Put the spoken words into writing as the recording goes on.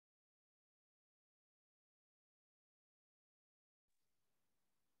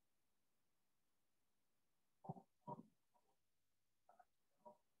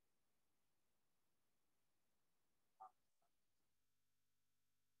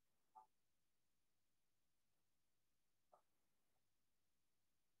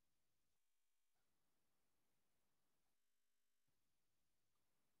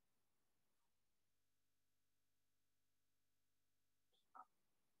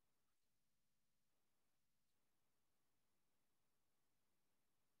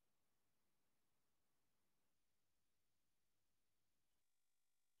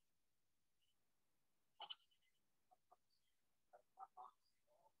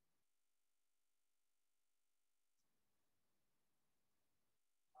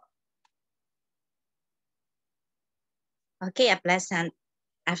Okay, a pleasant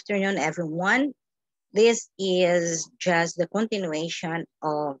afternoon, everyone. This is just the continuation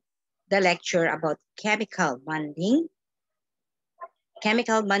of the lecture about chemical bonding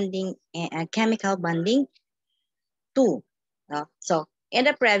 2. So in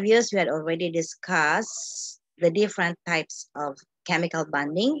the previous, we had already discussed the different types of chemical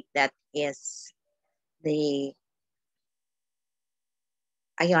bonding. That is the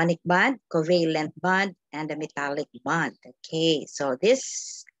ionic bond, covalent bond, and the metallic bond. Okay, so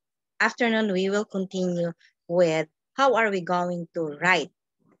this afternoon, we will continue with how are we going to write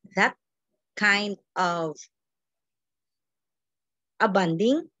that kind of a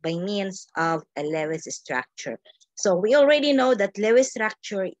bonding by means of a Lewis structure. So we already know that Lewis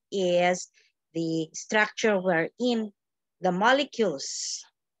structure is the structure wherein the molecules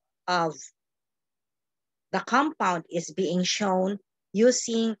of the compound is being shown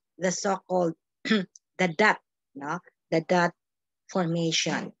using the so-called the dot, no? The dot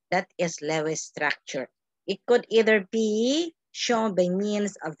formation. That is Lewis structure. It could either be shown by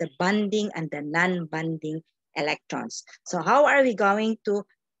means of the bonding and the non-bonding electrons. So how are we going to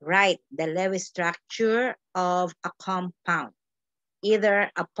write the Lewis structure of a compound?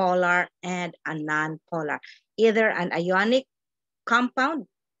 Either a polar and a non-polar. Either an ionic compound,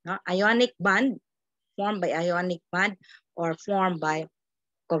 no? Ionic bond, formed by ionic bond, or formed by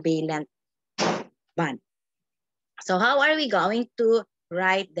covalent bond. So how are we going to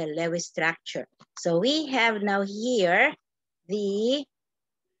write the Lewis structure? So we have now here the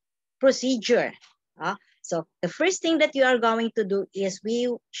procedure. So the first thing that you are going to do is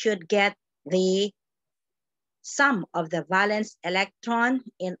we should get the sum of the valence electron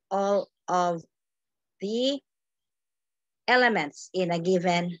in all of the elements in a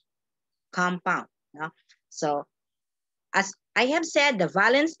given compound. So as I have said, the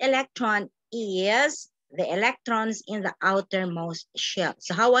valence electron is the electrons in the outermost shell.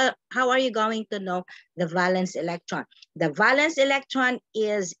 So how are you going to know the valence electron? The valence electron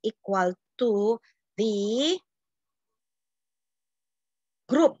is equal to the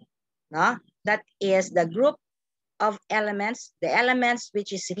group. No? That is the group of elements, the elements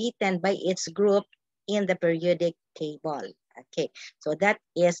which is written by its group in the periodic table. Okay, so that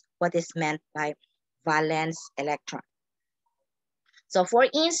is what is meant by valence electron. So for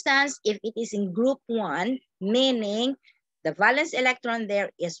instance, if it is in group 1, meaning the valence electron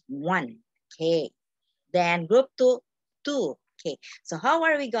there is 1. Okay. Then group 2, 2. Okay. So how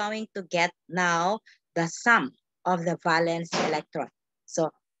are we going to get now the sum of the valence electron? So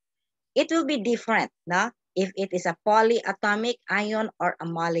it will be different, no? If it is a polyatomic ion or a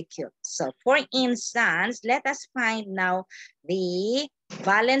molecule. So for instance, let us find now the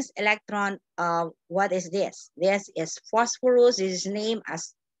valence electron of what is this? This is phosphorus. It is named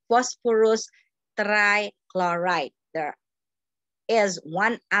as phosphorus trichloride. There is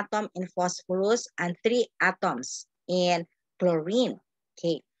 1 atom in phosphorus and 3 atoms in chlorine.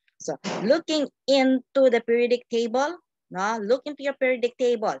 Okay. So looking into the periodic table, no, look into your periodic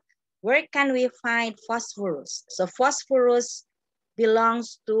table. Where can we find phosphorus? So phosphorus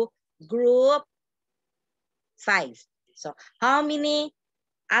belongs to group 5. So how many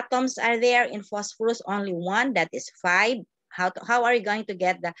atoms are there in phosphorus? Only 1, that is 5. How are you going to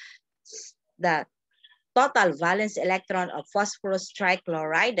get the total valence electron of phosphorus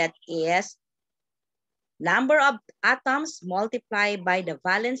trichloride? That is number of atoms multiplied by the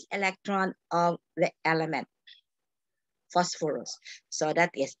valence electron of the element phosphorus. So that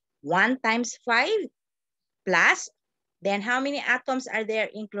is 1 times 5 plus, then how many atoms are there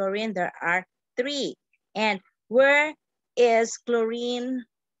in chlorine? There are 3. And where is chlorine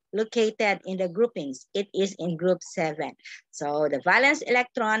located in the groupings? It is in group 7. So the valence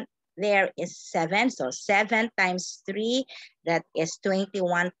electron there is 7. So 7 times 3, that is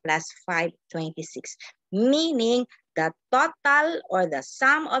 21 plus 5, 26. Meaning the total or the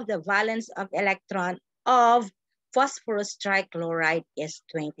sum of the valence of electron of phosphorus trichloride is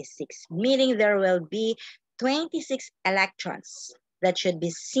 26. Meaning there will be 26 electrons that should be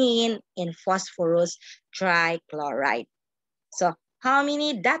seen in phosphorus trichloride. So how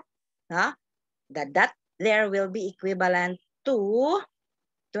many dots? The dot there will be equivalent to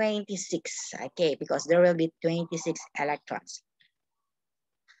 26. Okay, because there will be 26 electrons.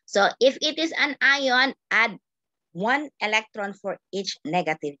 So if it is an ion, add 1 electron for each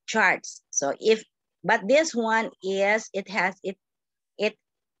negative charge. So but this one is, it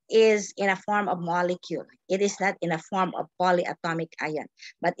is in a form of molecule. It is not in a form of polyatomic ion.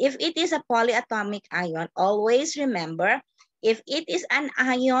 But if it is a polyatomic ion, always remember, if it is an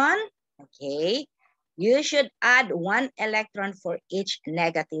ion, okay, you should add 1 electron for each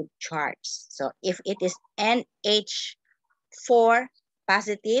negative charge. So if it is NH 4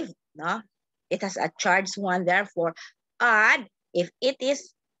 positive, no? It has a charged 1, therefore add if it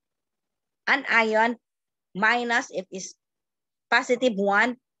is an ion minus if it's positive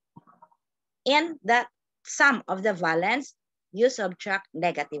 1 in the sum of the valence, you subtract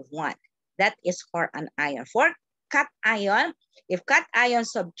negative 1. That is for an ion. For cation, if cation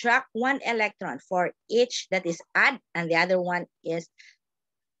subtract 1 electron for each that is add and the other one is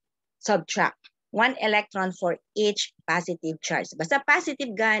subtract 1 electron for each positive charge. Basta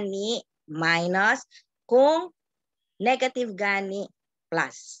positive gani minus, kung negative gani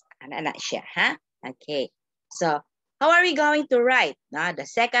plus. Ano na siya, ha? Okay. So, how are we going to write? No, the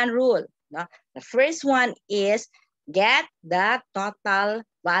second rule. No? The first one is get the total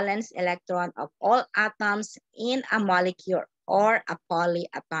valence electron of all atoms in a molecule or a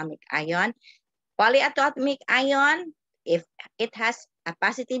polyatomic ion. Polyatomic ion, if it has a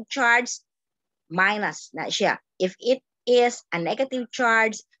positive charge, minus na siya. If it is a negative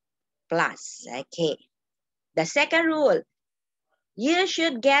charge, plus. Okay. The second rule, you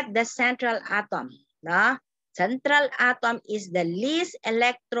should get the central atom. No? Central atom is the least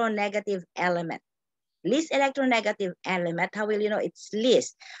electronegative element. Least electronegative element, how will you know it's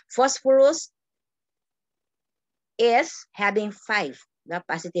least? Phosphorus is having 5, the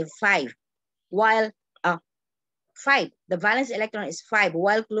positive 5, while 5, the valence electron is 5,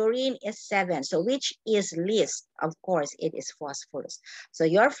 while chlorine is 7. So which is least? Of course, it is phosphorus. So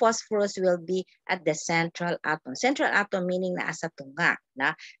your phosphorus will be at the central atom. Central atom meaning nasa tunga.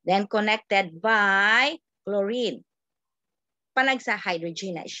 Na? Then connected by chlorine. Panag sa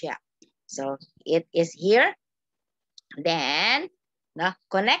hydrogen na siya. So it is here. Then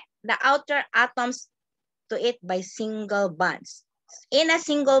connect the outer atoms to it by single bonds. In a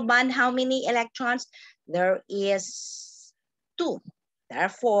single bond, how many electrons? There is 2.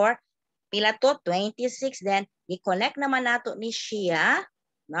 Therefore, pila to? 26. Then, i-connect naman nato ni siya.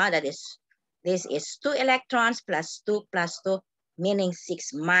 No, that is, this is 2 electrons plus 2 plus 2, meaning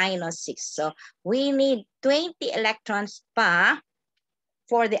 6 minus 6. So, we need 20 electrons pa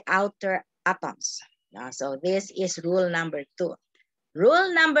for the outer atoms. No, so, this is rule number 2.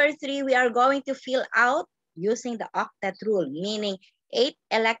 Rule number 3, we are going to fill out using the octet rule, meaning 8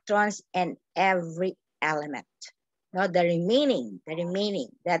 electrons in every element. Now the remaining,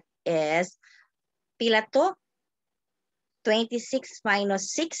 that is pila to? 26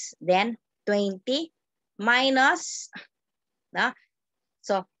 minus 6, then 20 minus, no?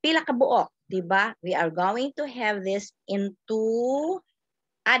 So pila ka buo, diba? We are going to have this into,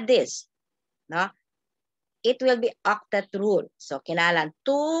 add this, no? It will be octet rule. So kinalan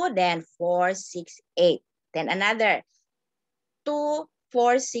 2, then 4, 6, 8. Then another 2,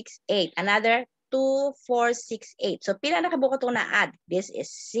 4, 6, 8. Another 2, 4, 6, 8. So pila nakabuko itong na-add? This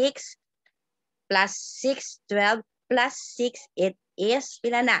is 6 plus 6, 12 plus 6. It is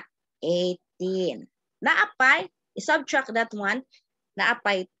pila na? 18. Naapay, subtract that one.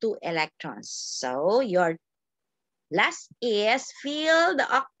 Naapay 2 electrons. So your last is fill the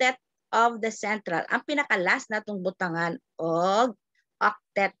octet of the central. Ang pinaka-last na itong butangan of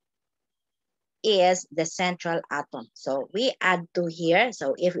octet is the central atom. So we add 2 here.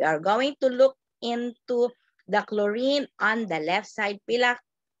 So if we are going to look into the chlorine on the left side, pila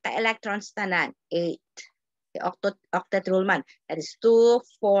ka electrons tanan? 8. The octet rule man. That is 2,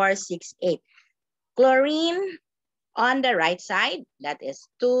 4, 6, 8. Chlorine on the right side, that is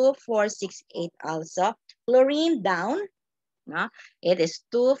 2, 4, 6, 8 also. Chlorine down, no? It is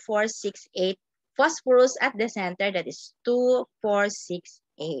 2, 4, 6, 8. Phosphorus at the center, that is 2, 4, 6,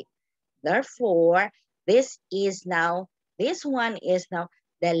 8. Therefore, this one is now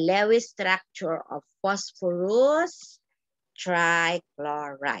the Lewis structure of phosphorus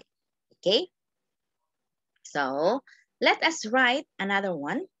trichloride. Okay? So, let us write another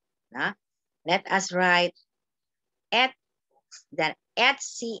one. Let us write the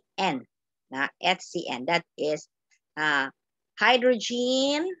HCN. HCN, that is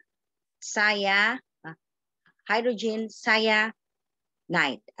hydrogen cyanide.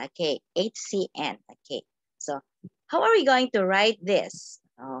 Okay, HCN. Okay, so how are we going to write this?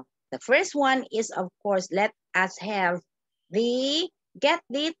 The first one is, of course, let us have get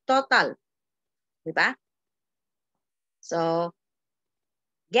the total. Diba? So,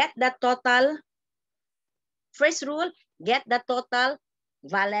 get the total. First rule, get the total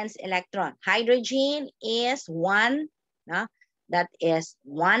valence electron. Hydrogen is 1. No? That is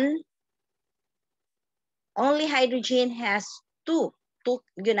 1. Only hydrogen has 2. 2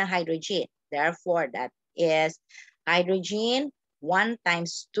 yun ang hydrogen. Therefore, that is hydrogen 1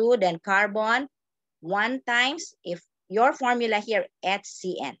 times 2. Then carbon 1 times, if your formula here,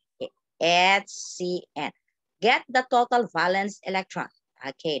 HCN. Okay. HCN. Get the total valence electron.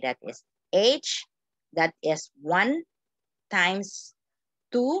 Okay, that is H, that is 1 times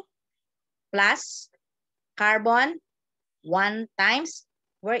 2 plus carbon 1 times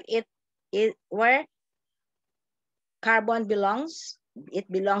where where carbon belongs.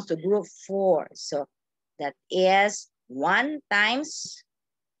 It belongs to group 4. So that is 1 times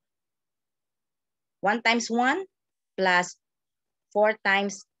 1 plus 4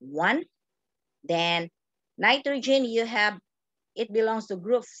 times 1. Then nitrogen, you have, it belongs to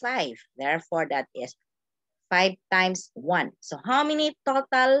group 5. Therefore, that is 5 times 1. So how many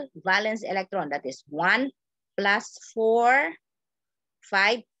total valence electron? That is 1 plus 4,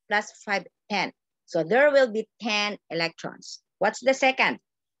 5 plus 5, 10. So there will be 10 electrons. What's the second?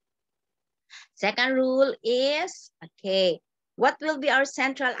 Second rule is, okay, what will be our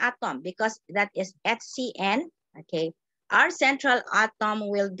central atom? Because that is HCN, okay. Our central atom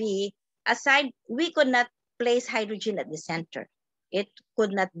will be, aside, we could not place hydrogen at the center. It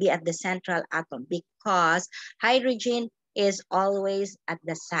could not be at the central atom because hydrogen is always at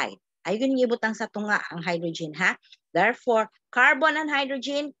the side. Ayun yung ibutang sa tunga ang hydrogen, ha? Therefore, carbon and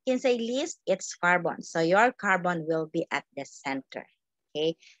hydrogen, kinsay least, it's carbon. So your carbon will be at the center,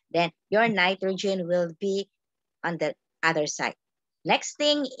 okay? Then your nitrogen will be on the other side. Next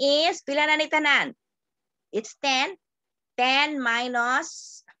thing is, pila na ni tanan? It's 10. 10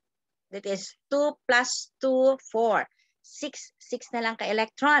 minus, that is 2 plus 2, 4. 6. 6 na lang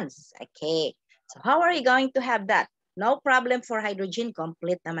ka-electrons. Okay. So how are you going to have that? No problem for hydrogen.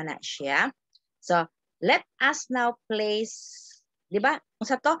 Complete naman na siya. So let us now place, di ba? Kung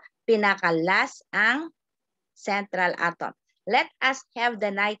sa to, pinaka-last ang central atom. Let us have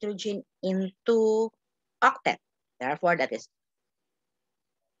the nitrogen into octet. Therefore, that is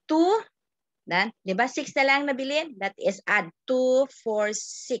 2. Then, di ba 6 na lang nabilin? That is add 2, 4,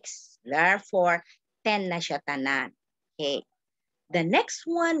 6. Therefore, 10 na siya tanan. Okay. The next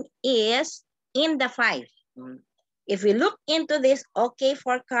one is in the 5. If we look into this, okay,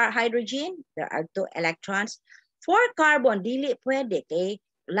 for hydrogen, there are 2 electrons. For carbon, dili pwede. Okay?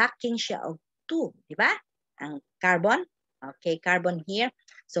 Lacking siya of 2. Di ba? Ang carbon. Okay, carbon here.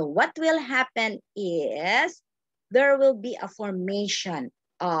 So what will happen is there will be a formation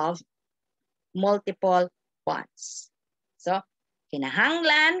of multiple bonds. So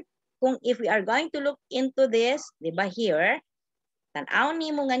kinahanglan, kung if we are going to look into this, di ba here, tanaw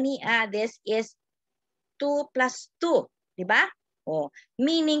ni mo nga niya, this is 2 plus 2, di ba? Oh,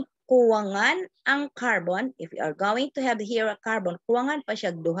 meaning kuwangan ang carbon, if we are going to have here a carbon, kuwangan pa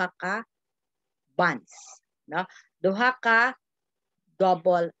siya duha ka bonds, no? Duha ka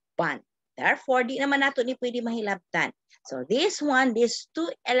double bond. Therefore, di naman nato ni pwede mahilabtan. So this one, these 2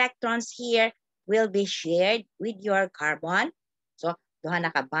 electrons here will be shared with your carbon. So duha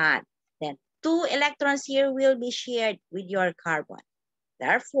na ka bond. Then 2 electrons here will be shared with your carbon.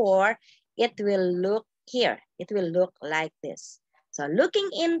 Therefore, it will look here. It will look like this. So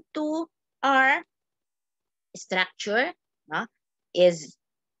looking into our structure, is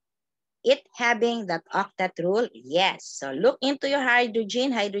it having that octet rule? Yes. So look into your hydrogen.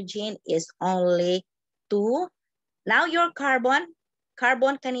 Hydrogen is only 2. Now your carbon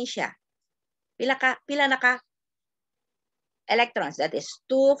kani siya. Pila na ka electrons? That is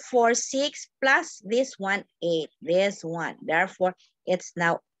 2, 4, 6 plus this one, 8. This one. Therefore, it's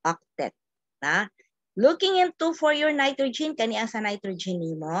now octet. Looking into for your nitrogen, kani ang sa nitrogen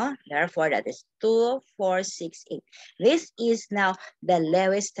nimo. Therefore, that is 2, 4, 6, 8. This is now the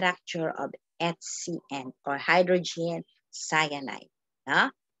Lewis structure of HCN or hydrogen cyanide.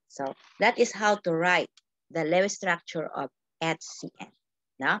 So that is how to write the Lewis structure of HCN.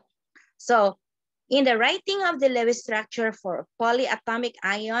 So in the writing of the Lewis structure for polyatomic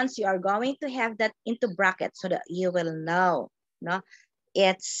ions, you are going to have that into brackets so that you will know.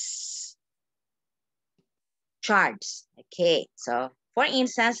 It's charged. Okay, so for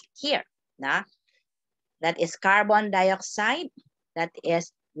instance, here, that is carbon dioxide, that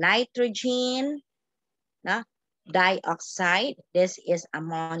is nitrogen dioxide, this is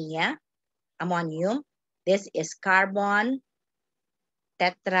ammonium, this is carbon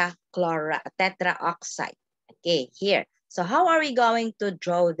tetraoxide. Okay, here. So how are we going to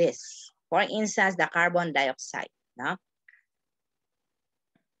draw this? For instance, the carbon dioxide.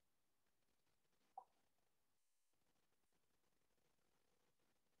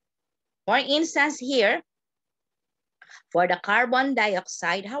 For instance, here, for the carbon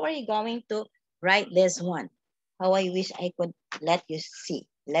dioxide, how are you going to write this one? How I wish I could let you see.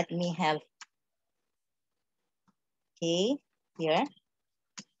 Let me have, okay, here.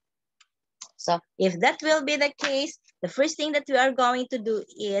 So if that will be the case, the first thing that we are going to do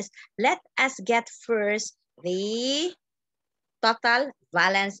is let us get first the total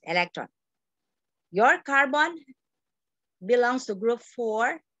valence electron. Your carbon belongs to group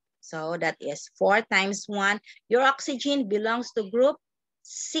 4. So that is 4 times 1. Your oxygen belongs to group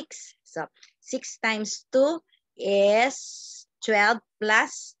 6. So 6 times 2 is 12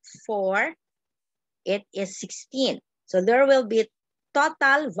 plus 4. It is 16. So there will be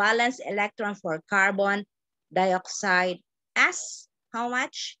total valence electron for carbon dioxide as how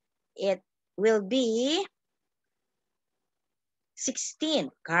much? It will be 16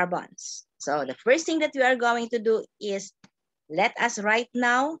 carbons. So the first thing that we are going to do is let us write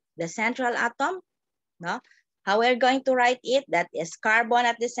now the central atom. No? How we're going to write it? That is carbon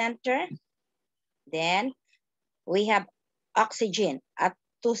at the center. Then we have oxygen at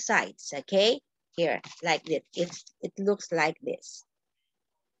 2 sides. Okay, here like this. It looks like this.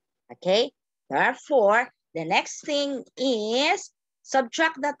 Okay, therefore the next thing is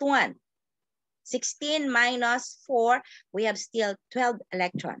subtract that one. 16 minus 4, we have still 12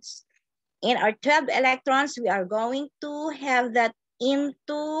 electrons. In our 12 electrons, we are going to have that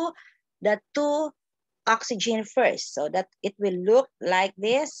into the 2 oxygen first, so that it will look like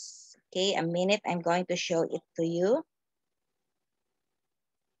this. Okay, a minute, I'm going to show it to you.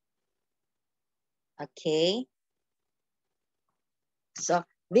 Okay, so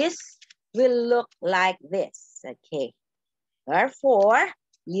this will look like this. Okay, therefore,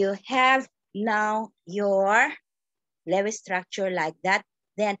 you have now your Lewis structure like that.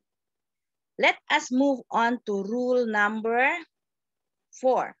 Then let us move on to rule number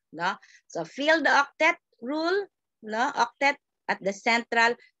 4. No? So fill the octet rule, no? Octet at the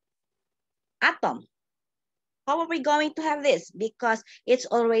central atom. How are we going to have this? Because it's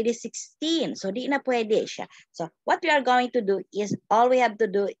already 16. So di na pwede siya. So what we are going to do is, all we have to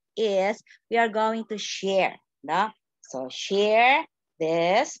do is, we are going to share. No? So share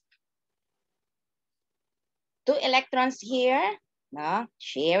this 2 electrons here. No?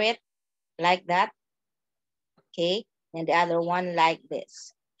 Share it like that. Okay, and the other one like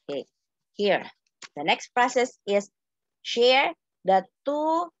this. Okay, here. The next process is share the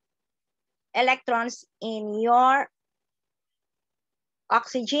 2 electrons in your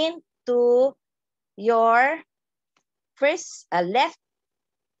oxygen to your first left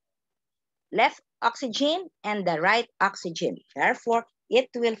oxygen and the right oxygen. Therefore, it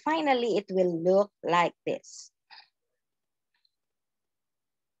will look like this.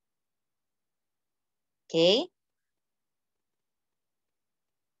 Okay.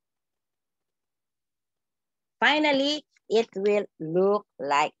 Finally, it will look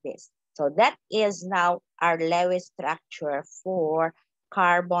like this. So that is now our Lewis structure for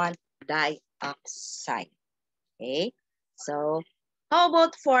carbon dioxide. Okay, so how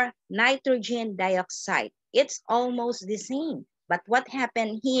about for nitrogen dioxide? It's almost the same. But what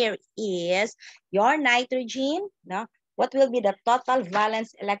happened here is your nitrogen, no? What will be the total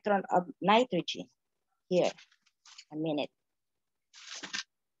valence electron of nitrogen? Here, a minute.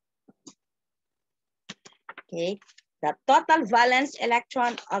 Okay, the total valence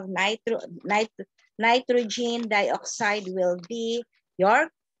electron of nitrogen dioxide will be, your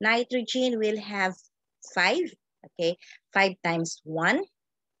nitrogen will have 5, okay, 5 times 1.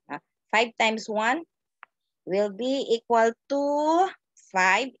 5 times 1 will be equal to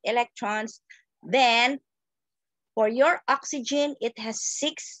 5 electrons. Then for your oxygen, it has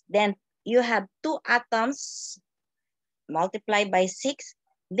 6. Then you have 2 atoms multiplied by 6.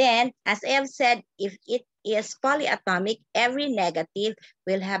 Then, as I have said, if it is polyatomic, every negative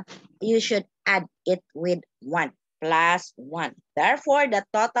will have, you should add it with 1 plus 1. Therefore, the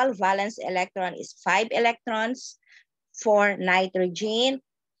total valence electron is 5 electrons for nitrogen,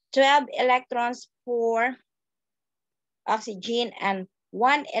 12 electrons for oxygen, and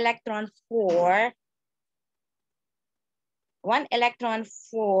 1 electron for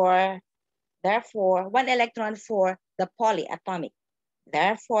therefore 1 electron for the polyatomic.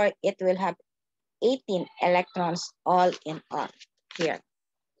 Therefore, it will have 18 electrons all in all here.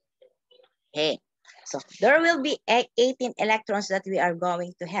 Okay, so there will be 18 electrons that we are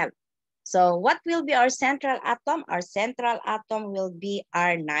going to have. So what will be our central atom? Our central atom will be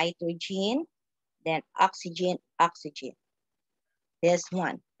our nitrogen, then oxygen, oxygen. This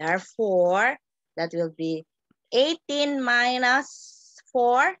one. Therefore, that will be 18 minus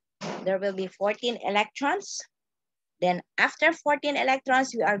 4. There will be 14 electrons. Then after 14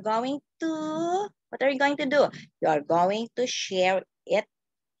 electrons, we are going to, what are you going to do? You are going to share it,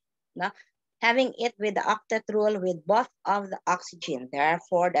 no? Having it with the octet rule with both of the oxygen.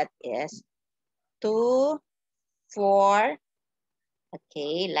 Therefore, that is 2, 4,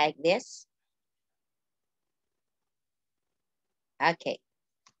 okay, like this. Okay,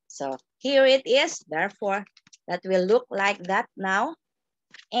 so here it is. Therefore, that will look like that now.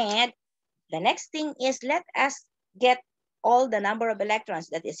 And the next thing is, let us get all the number of electrons.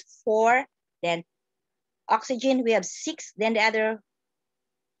 That is 4. Then oxygen, we have 6. Then the other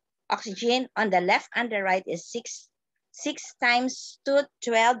oxygen on the left and the right is 6. 6 times 2,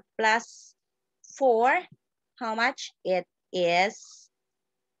 12 plus 4. How much? It is,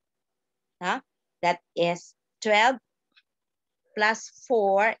 that is 12 plus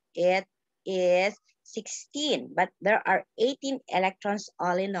 4. It is 16. But there are 18 electrons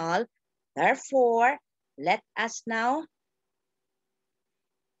all in all. Therefore, let us now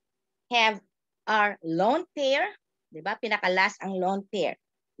have our lone pair. Diba? Pinaka-last ang lone pair.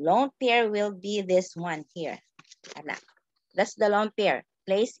 Lone pair will be this one here. That's the lone pair.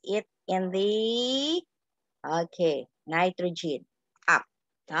 Place it in the, okay, nitrogen. Up.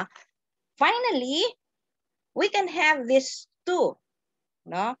 Finally, we can have this 2.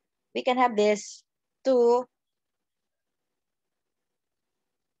 No? We can have this 2.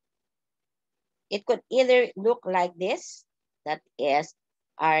 It could either look like this. That is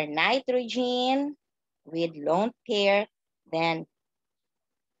our nitrogen with lone pair. Then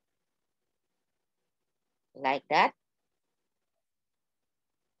like that.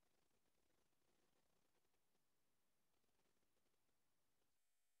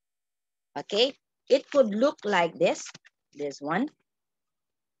 Okay, it could look like this one.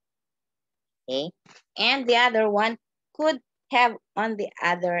 Okay, and the other one could have on the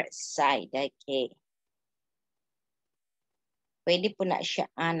other side. Okay, pwede po na siya,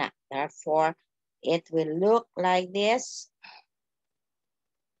 anak. Therefore, it will look like this.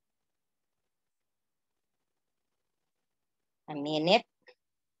 A minute.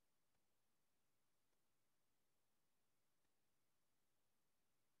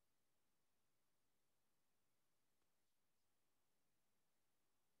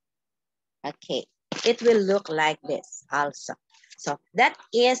 Okay, it will look like this also. So that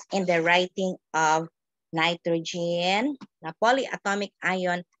is in the writing of nitrogen, na polyatomic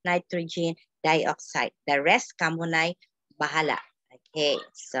ion nitrogen dioxide. The rest, kamunay bahala. Okay,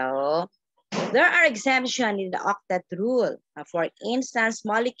 so there are exemptions in the octet rule. For instance,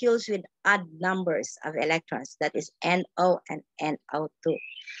 molecules with odd numbers of electrons, that is NO and NO2.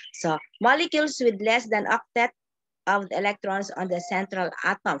 So molecules with less than octet of the electrons on the central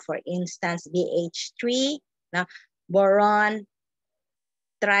atom, for instance, BH3, boron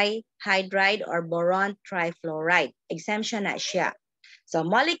trihydride or boron trifluoride. Exemption na siya. So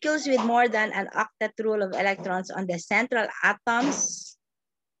molecules with more than an octet rule of electrons on the central atoms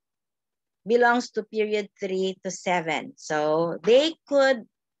belongs to period 3 to 7. So they could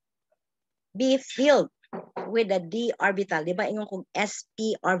be filled with a d orbital. Diba yung kung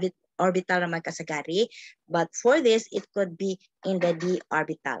sp orbital naman kasagari, but for this, it could be in the d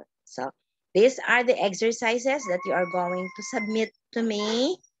orbital. So these are the exercises that you are going to submit to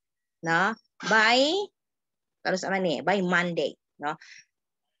me, no, by Monday, no.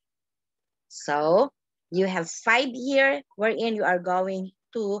 So you have 5 here wherein you are going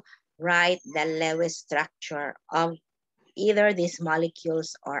to write the Lewis structure of either these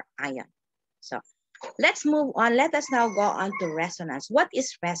molecules or ion. So let's move on. Let us now go on to resonance. What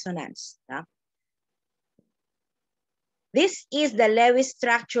is resonance? This is the Lewis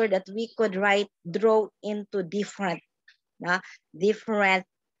structure that we could draw into different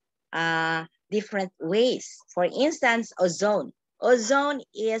ways. For instance, ozone. Ozone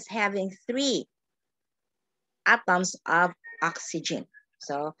is having 3 atoms of oxygen.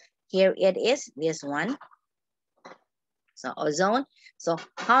 So here it is, this one. So ozone. So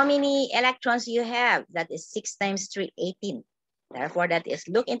how many electrons you have? That is 6 times 3, 18. Therefore, that is,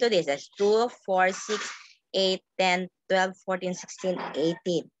 look into this. That's 2, 4, 6, 8, 10, 12, 14, 16,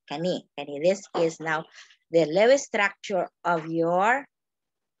 18. Kani. This is now the Lewis structure of your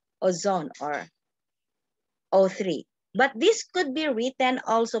ozone or O3. But this could be written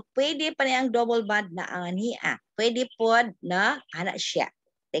also. Pwede pa niyang double bond na ang ania. Pwede po na ana siya.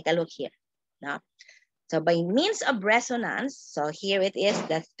 Take a look here. No? So by means of resonance, so here it is,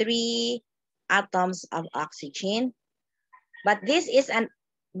 the 3 atoms of oxygen. But this is at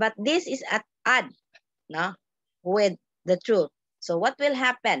odd, no, with the truth. So what will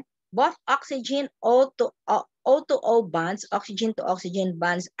happen? Both oxygen O to O bonds, oxygen to oxygen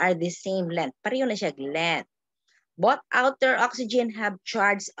bonds are the same length. Pareho na siya length. Both outer oxygen have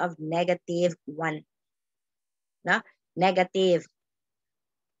charge of -1. No? Negative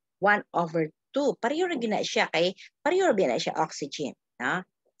 1/2. Pareho rin na siya kay pareho rin na siya oxygen. No?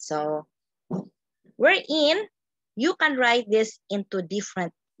 So wherein you can write this into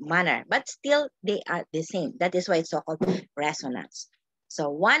different manner, but still they are the same. That is why it's so-called resonance. So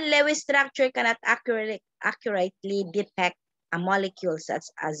one Lewis structure cannot accurately depict a molecule such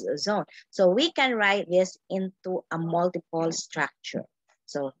as ozone. So we can write this into a multiple structure.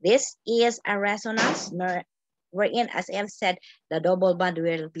 So this is a resonance wherein, as I have said, the double bond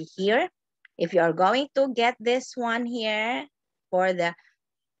will be here. If you are going to get this one here for the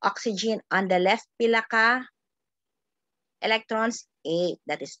oxygen on the left pila ka, electrons 8,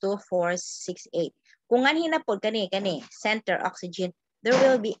 that is 2, 4, 6, 8. Kung anhin na po kani center oxygen, there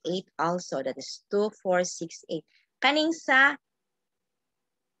will be 8 also, that is 2, 4, 6, 8. Kaning sa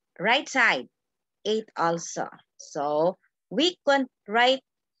right side, 8 also. So we can write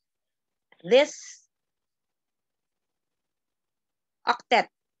this octet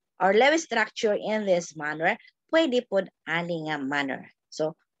or Lewis structure in this manner. Pwede po ani nga manner.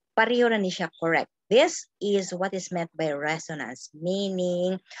 So pareho na ni siya correct. This is what is meant by resonance,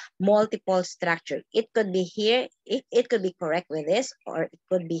 meaning multiple structure. It could be here, it could be correct with this, or it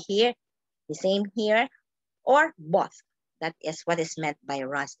could be here, the same here, or both. That is what is meant by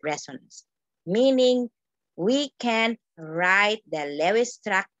resonance. Meaning, we can write the Lewis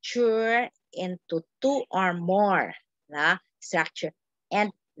structure into 2 or more structure,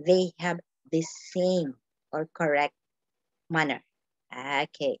 and they have the same or correct manner.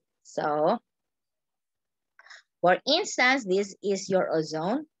 Okay, so for instance, this is your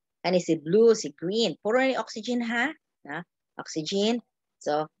ozone. And si blue, si green. Puro ni oxygen ha? Oxygen.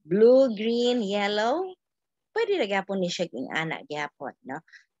 So, blue, green, yellow. Pwede na gyapon ni siya king ana gyapon, no?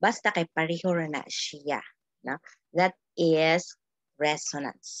 Basta kay pareho na siya, no? That is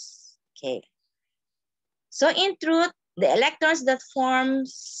resonance. Okay. So, in truth, the electrons that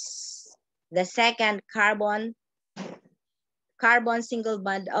forms the second carbon single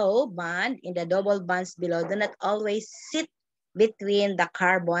bond O bond in the double bonds below do not always sit between the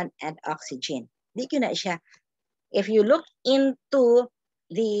carbon and oxygen. Di ko na siya. If you look into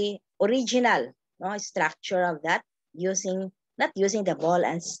the original structure of that, not using the ball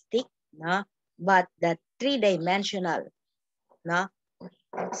and stick, but the three-dimensional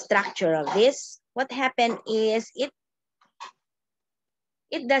structure of this, what happened is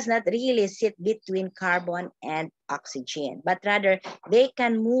it does not really sit between carbon and oxygen, but rather they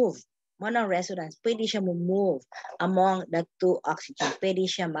can move. Monoresonance, pwede siya move among the two oxygen. Pwede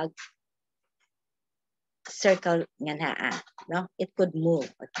siya circle nga naa, no? It could move,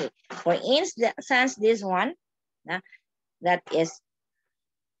 okay. For instance, this one, that is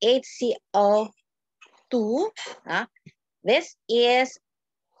HCO2, this is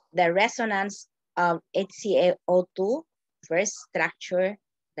the resonance of HCO2, first structure,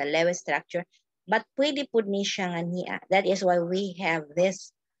 the Lewis structure, but pwede po ni siya nga niya. That is why we have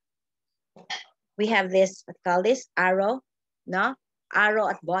this, what call this, arrow, no? Arrow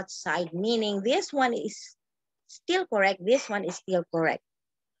at both sides, meaning this one is still correct, this one is still correct.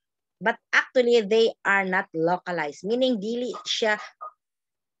 But actually, they are not localized, meaning dili siya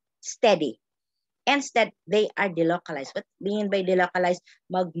steady. Instead, they are delocalized. What mean by delocalized?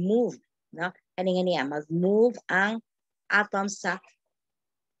 Mag-move, no? Kani niya, mag-move ang atom sa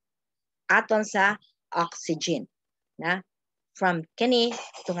oxygen, na? From kani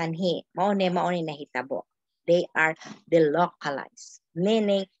to nganhi, mauni nahitabo. They are delocalized,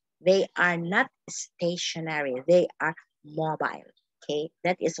 meaning they are not stationary. They are mobile. Okay,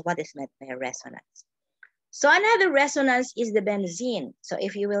 that is what is meant by resonance. So another resonance is the benzene. So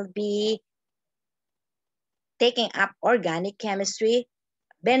if you will be taking up organic chemistry,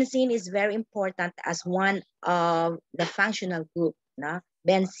 benzene is very important as one of the functional group, no?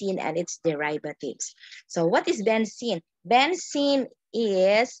 Benzene and its derivatives. So what is benzene? Benzene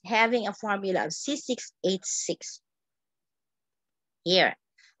is having a formula of C6H6 here.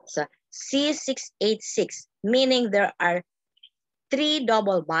 So C6H6, meaning there are 3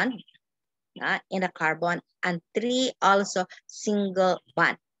 double bonds in a carbon and 3 also single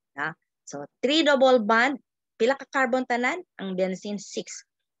bond. So 3 double bond, pila ka carbon tanan? Ang benzene 6.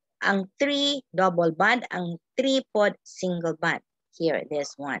 Ang 3 double bond, ang 3 pod single bond. Here,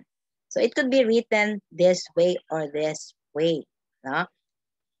 this one. So it could be written this way or this way.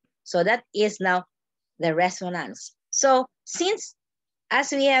 So that is now the resonance. So since,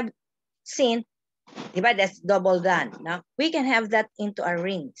 as we have seen, diba, that's double bond. We can have that into a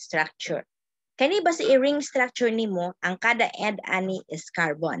ring structure. Kani ba sa ring structure nimo, ang kada end ani is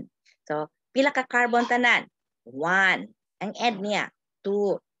carbon. So pila ka carbon tanan? 1. Ang end niya,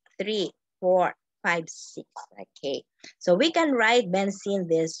 2, 3, 4, 5, 6. Okay. So we can write benzene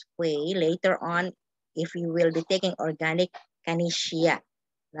this way later on if you will be taking organic kanishia.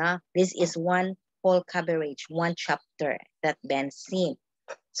 This is one whole coverage, one chapter, that benzene.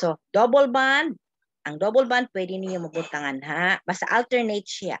 So double bond, Ang double bond, pwede niyo mabutangan ha. Basta alternate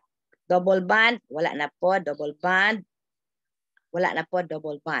siya. Double bond, wala na po. Double bond, wala na po.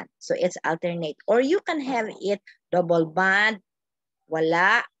 Double bond. So it's alternate. Or you can have it double bond,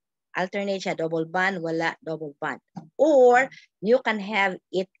 wala. Alternate siya. Double bond, wala. Double bond. Or you can have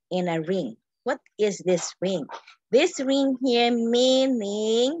it in a ring. What is this ring? This ring here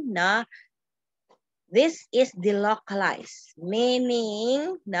meaning na this is delocalized.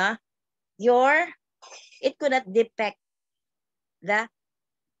 Meaning na it could not depict the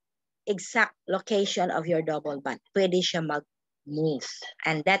exact location of your double bond. Pwede siya mag-move.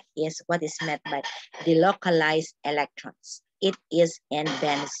 And that is what is meant by delocalized electrons. It is in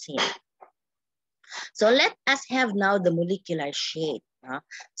benzene. So let us have now the molecular shape.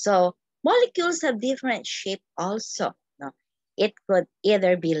 So molecules have different shape also. It could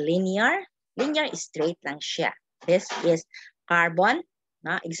either be linear. Linear is straight lang siya. This is carbon.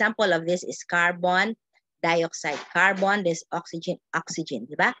 Example of this is carbon dioxide. Carbon, this oxygen, oxygen,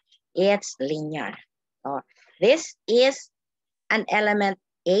 diba? It's linear. This is an element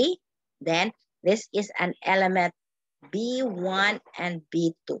A, then this is an element B1 and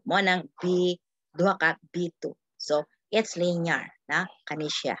B2. Mo nang duha ka B2. So it's linear, kani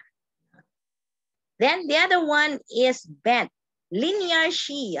siya. Then the other one is bent. Linear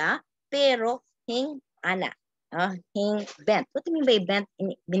siya, pero hing ana. Hing bent. What do you mean by bent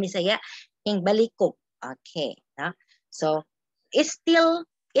in Binisaya? Hing balikog. Okay. So it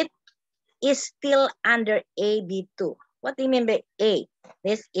is still under AB2. What do you mean by A?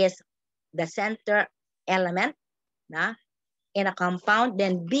 This is the center element in a compound.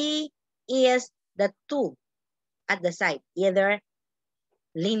 Then B is the 2 at the side, either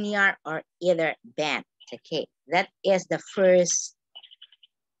linear or either bent. Okay, that is the first.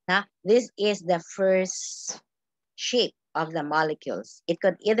 This is the first shape of the molecules. It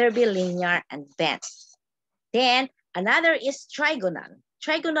could either be linear and bent. Then another is trigonal.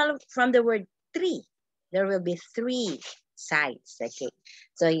 Trigonal from the word 3. There will be 3 sides. Okay,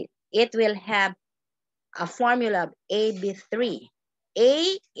 so it will have a formula of AB3.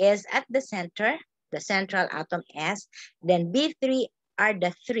 A is at the center, the central atom S. Then B3 are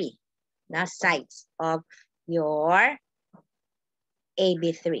the 3 sides of your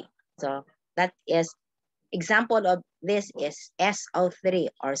AB3. So that is, example of this is SO3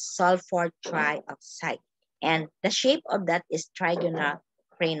 or sulfur trioxide. And the shape of that is trigonal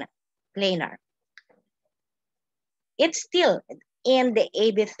planar. It's still in the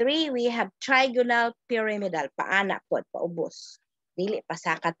AB3, we have trigonal pyramidal. Paana po, paubos. Dili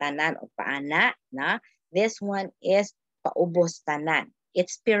pasaka tanan o paana. This one is paubos tanan.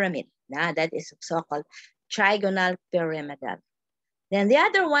 It's pyramid. That is so-called trigonal pyramidal. Then the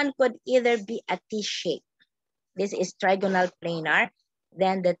other one could either be a T shape. This is trigonal planar.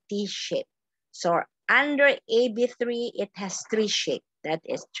 Then the T shape. So under AB3, it has 3 shapes. That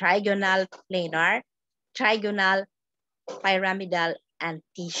is trigonal planar, trigonal pyramidal, and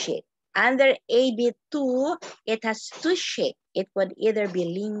T shape. Under AB2, it has 2 shapes. It could either be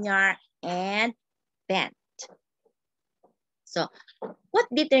linear and bent. So what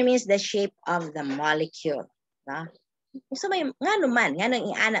determines the shape of the molecule? So may nga naman, nga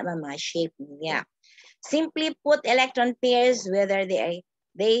nang iana man mga shape niya. Simply put, electron pairs, whether they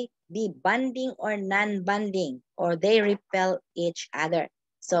be bonding or non-bonding, or they repel each other.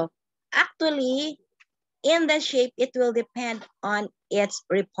 So actually, in the shape, it will depend on its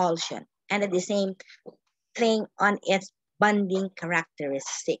repulsion, and at the same thing on its bonding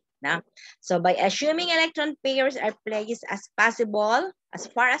characteristic. So by assuming electron pairs are placed as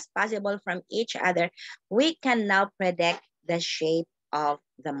far as possible from each other, we can now predict the shape of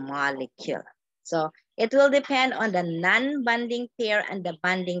the molecule. So it will depend on the non-bonding pair and the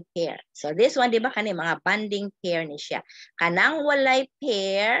bonding pair. So this one, di ba kani mga bonding pair ni siya. Kanang walay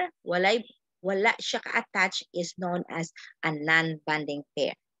pair, wala siya ka-attach is known as a non-bonding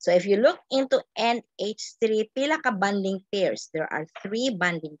pair. So if you look into NH3, pila ka bonding pairs? There are 3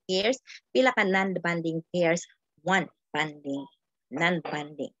 bonding pairs. Pila ka non-bonding pairs? 1 bonding,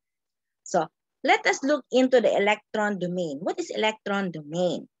 non-bonding. So let us look into the electron domain. What is electron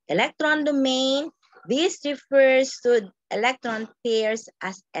domain? Electron domain, this refers to electron pairs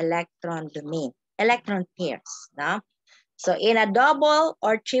as electron domain. Electron pairs. So in a double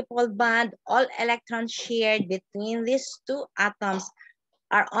or triple bond, all electrons shared between these 2 atoms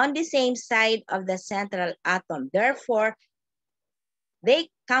are on the same side of the central atom. Therefore, they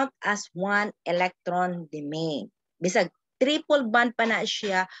count as 1 electron domain. Bisag triple bond pa na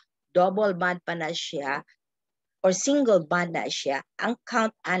siya, double bond pa na siya, or single bond na siya, ang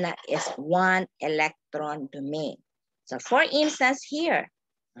count ana is 1 electron domain. So for instance here,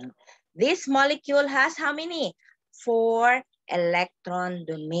 This molecule has how many? 4 electron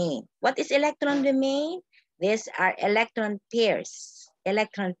domain. What is electron domain? These are electron pairs.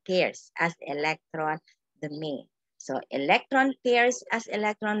 Electron pairs as electron domain. So electron pairs as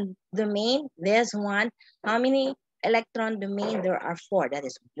electron domain. This one, how many electron domain? There are 4. That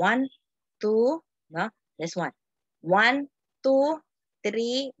is 1, 2, no, this one. 1, 2,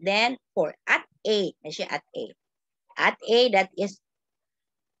 3, then 4. At A, at A. At A, that is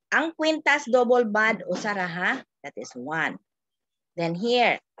ang quintas double bond usara ha. That is 1. Then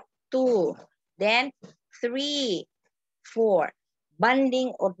here, 2. Then 3, 4.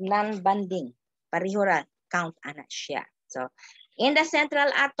 Bonding or non-bonding. Pareho ra count ana siya. So, in the central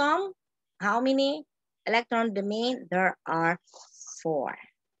atom, how many electron domain? There are 4.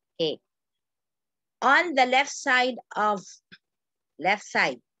 Okay. On the left side of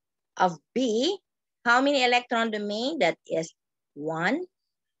B, how many electron domain? That is 1,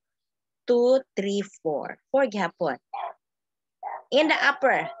 2, 3, 4. 4 gihapon. In the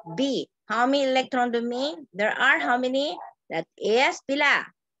upper B, how many electron domain? There are how many? That is pila?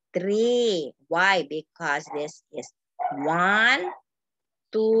 3. Why? Because this is 1,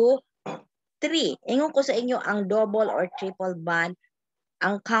 2, 3. Ingon ko sa inyo ang double or triple bond.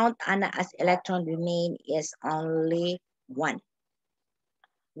 Ang count ana as electron domain is only 1.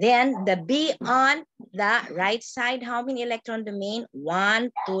 Then the B on the right side, how many electron domain?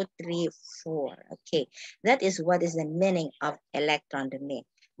 1, 2, 3, 4. Okay, that is what is the meaning of electron domain.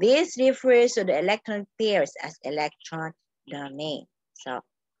 This refers to the electron pairs as electron domain. So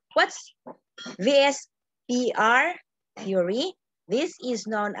what's VSPR theory? This is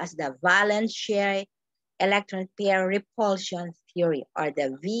known as the valence share electron pair repulsion theory, or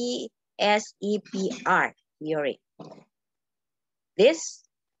the VSEPR theory. This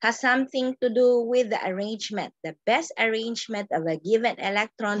has something to do with the arrangement, the best arrangement of a given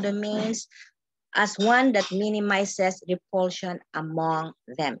electron domains as one that minimizes repulsion among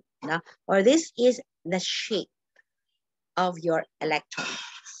them. No? Or this is the shape of your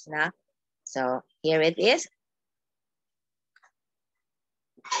electrons. No? So here it is.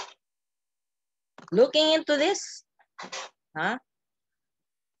 Looking into this,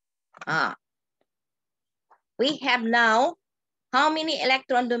 we have now how many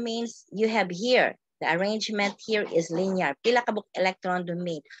electron domains you have here? The arrangement here is linear. Pila kabuk electron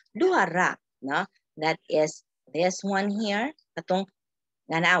domain? Duha ra, no? That is this one here. Katong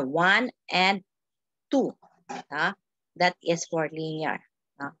nana 1 and 2. That is for linear.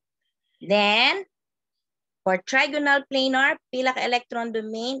 Then for trigonal planar, pila ka electron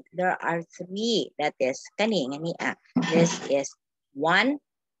domain? There are 3. That is kani ngani. This is 1,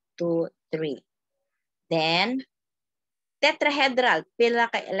 2, 3. Then tetrahedral, pila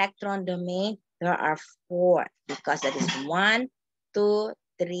ka electron domain? There are 4 because that is 1, 2,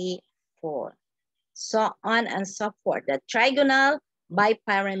 3, 4. So on and so forth. The trigonal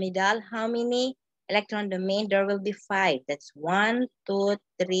bipyramidal, how many electron domain? There will be 5. That's 1, 2,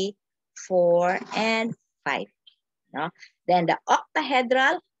 3, 4, and 5. No? Then the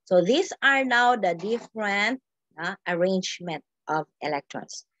octahedral, so these are now the different arrangement of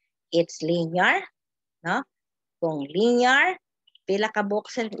electrons. It's linear, no? Kung linear, pila ka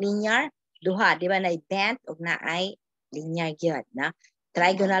box linear? Duha, di ba na bent o na ay linear yun, na?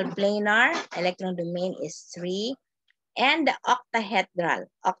 Trigonal planar, electron domain is 3. And the octahedral,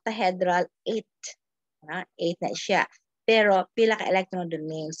 8. 8 na siya. Pero pila ka electron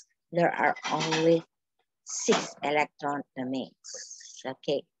domains? There are only 6 electron domains.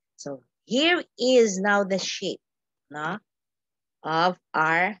 Okay, so here is now the shape of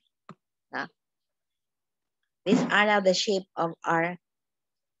our these are now the shape of our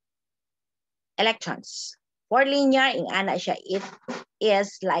electrons. For linear, in ana siya, it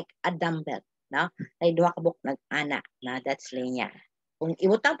is like a dumbbell. No? Ay duha ka buk nag-ana. No? That's linear. Kung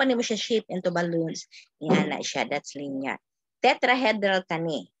ibutang pa nimo siya shape into balloons, in ana siya, that's linear. Tetrahedral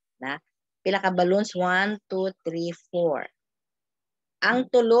kani. Na? Pila ka balloons? 1, 2, 3, 4. Ang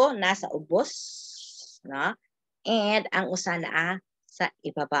tulo nasa ubos. No? And ang usa naa sa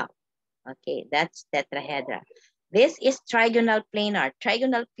ibabaw. Okay, that's tetrahedral. This is trigonal planar.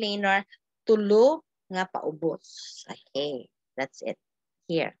 Trigonal planar, tulo nga paubos. Okay, that's it.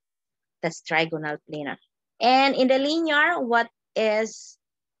 Here, that's trigonal planar. And in the linear, what is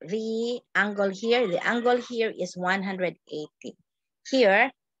the angle here? The angle here is 180.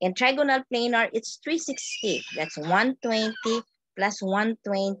 Here, in trigonal planar, it's 360. That's 120 plus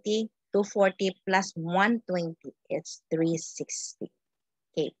 120, 240 plus 120. It's 360.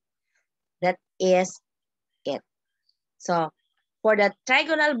 Okay. That is it. So for the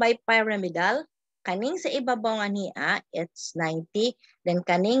trigonal bipyramidal, kaning sa ibabaw nga niya, it's 90. Then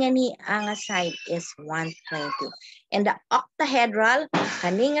kaning nga niya nga side is 120. And the octahedral,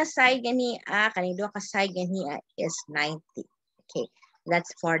 kaning nga side nga niya, kaning duha ka side nga niya is 90. Okay,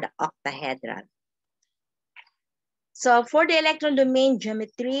 that's for the octahedral. So for the electron domain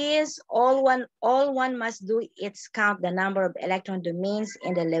geometries, all one must do is count the number of electron domains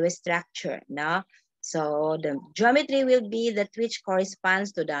in the Lewis structure. No? So the geometry will be that which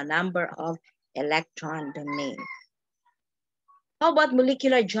corresponds to the number of electron domain. How about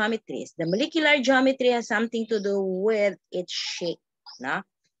molecular geometries? The molecular geometry has something to do with its shape. No?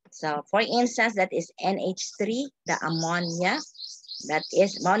 So for instance, that is NH3, the ammonia. That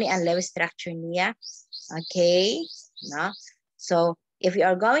is ammonia and Lewis structure niya. Okay, no? So if you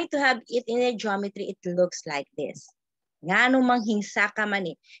are going to have it in a geometry, it looks like this. Nga anong manghingsa ka man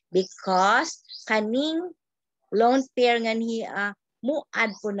eh. Because kaning lone pair nga niya,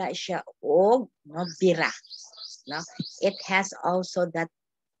 muad po na siya og no, bira. No? It has also that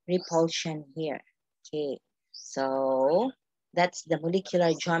repulsion here. Okay, so that's the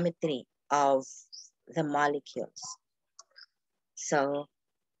molecular geometry of the molecules. So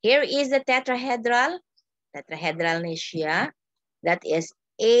here is the tetrahedral. Tetrahedral ni siya. That is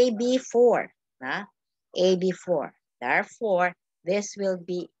AB4. Na? AB4. Therefore, this will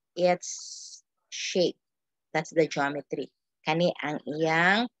be its shape. That's the geometry. Kani ang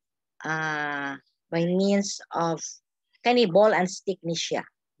iyang by means of kani ball and stick ni siya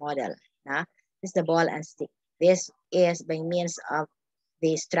model. Na? This is the ball and stick. This is by means of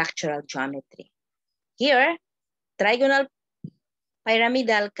the structural geometry. Here, trigonal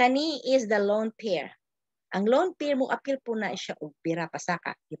pyramidal, kani is the lone pair. Ang lone pair mo appeal po na siya og pira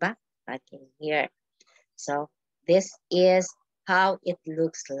pasaka, di ba? Okay, here. So, this is how it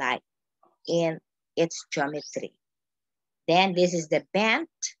looks like in its geometry. Then this is the bent.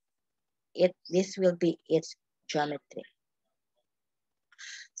 This will be its geometry.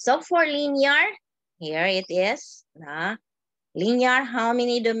 So for linear, here it is. Linear, how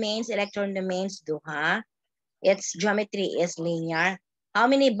many domains, electron domains do ha? Its geometry is linear. How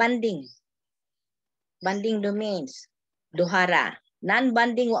many bonding? Bonding domains, duhara.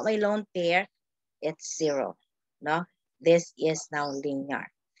 Non-bonding, what may lone pair, it's 0. No, this is now linear.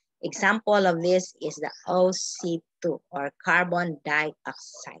 Example of this is the OC2 or carbon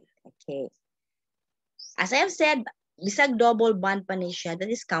dioxide. Okay. As I have said, bisag double bond pa ni siya, that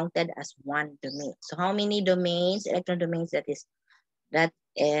is counted as one domain. So how many domains, electron domains that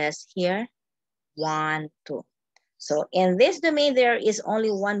is here? 1, 2. So in this domain, there is only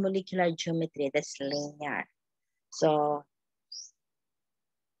one molecular geometry, that's linear. So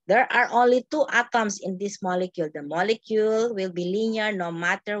there are only 2 atoms in this molecule. The molecule will be linear no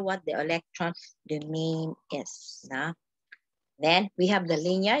matter what the electron domain is. No? Then we have the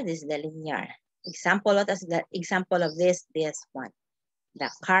linear, this is the linear. Example of this one.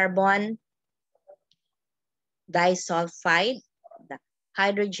 The carbon disulfide, the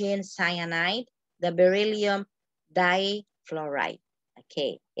hydrogen cyanide, the beryllium difluoride.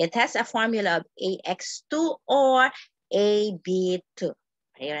 Okay, it has a formula of AX2 or AB2.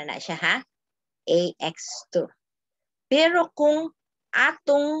 Ayun na siya ha, AX2. Pero kung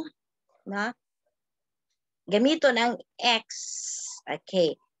atong gamito ng X,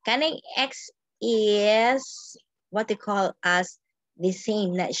 okay, kaning X is what we call as the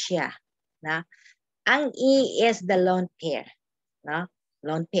same na siya. Na? Ang E is the lone pair. No?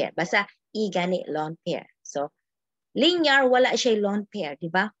 Lone pair. Basta E gani lone pair. So, linear, wala siya lone pair, di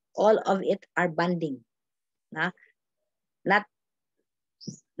ba? All of it are bonding. Na?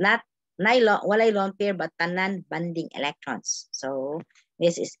 Walay lone pair but tanan bonding electrons. So,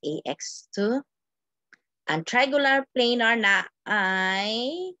 this is AX2. Ang trigonal planar na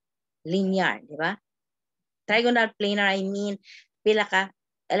ay linear, di ba? Trigonal planar, I mean, pila ka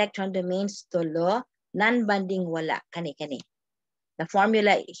electron domains tulo, non-bonding wala, kani-kani. The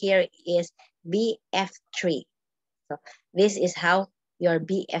formula here is BF3. So, this is how your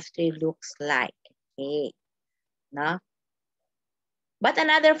BF3 looks like. Okay. No? But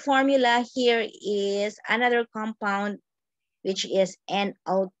another formula here is another compound which is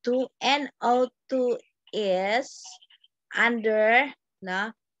NO2. NO2 is under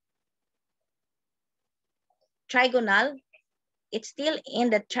trigonal. It's still in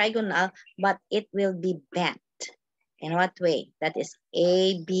the trigonal, but it will be bent. In what way? That is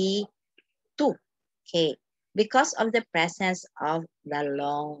AB2. Okay. Because of the presence of the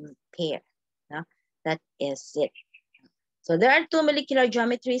lone pair. No? That is it. So there are 2 molecular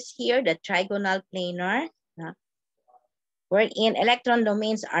geometries here, the trigonal planar, wherein electron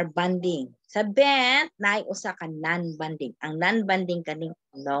domains are bonding. Sa bent, naay usa ka non-bonding. Ang non-bonding kaning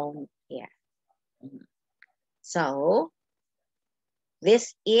lone pair. So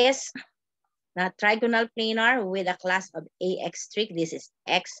this is the trigonal planar with a class of AX trig. This is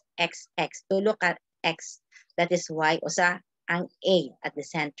X, X, X. To look at X, that is Y. Usa ang A at the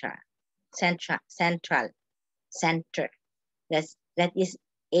center. Center. That is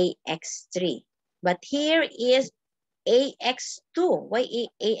AX3. But here is AX2. Why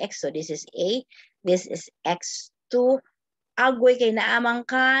AX2? This is A. This is X2. Agoy kay naamang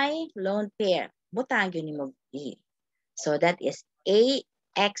kay lone pair. Butang yun mo E. So that is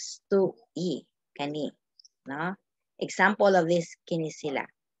AX2E. Kani. No? Example of this kini sila.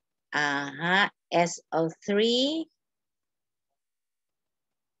 SO3.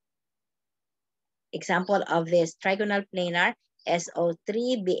 Example of this trigonal planar.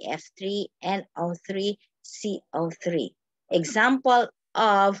 SO3, BF3, NO3, CO3. Example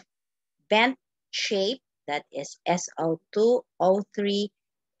of bent shape, that is SO2, O3,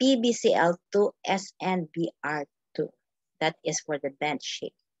 PbCl2, SnBr2. That is for the bent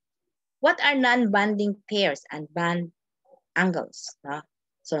shape. What are non-bonding pairs and bond angles? No?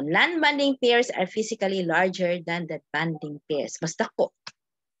 So non-bonding pairs are physically larger than the bonding pairs. Mas dako.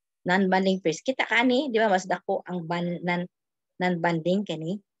 Non-bonding pairs. Kita ka ni, di ba? Mas dako ang non-bonding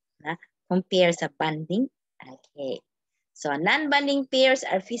kani na compare sa bonding. Okay. So non-bonding pairs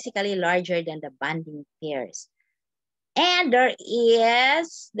are physically larger than the bonding pairs. And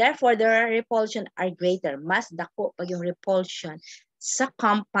therefore their repulsion are greater. Mas dako pag yung repulsion sa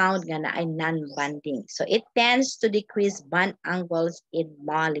compound nga na ay non-bonding. So it tends to decrease bond angles in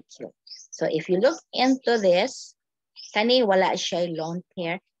molecule. So if you look into this, kani wala siya lone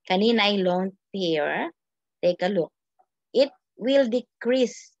pair. Kani na lone pair. Take a look. It will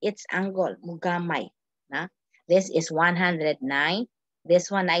decrease its angle. Mugamay. Na? This is 109.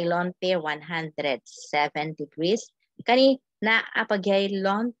 This one ay lone pair, 107 degrees. Kani na apagay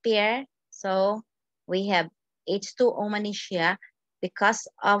lone pair. So we have H2O man siya. Because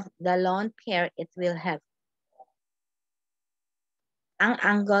of the lone pair, it will have. Ang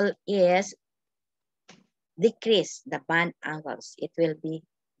angle is decrease. The bond angles. It will be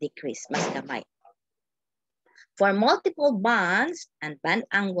decreased. Mas gamay. For multiple bonds and bond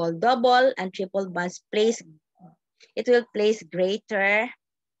angle, double and triple bonds it will place greater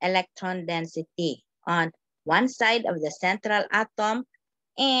electron density on one side of the central atom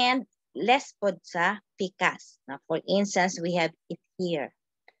and less pod sa picas. Now, for instance, we have it here.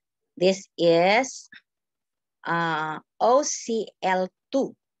 This is OCl2.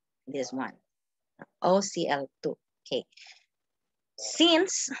 This one, OCl2. Okay.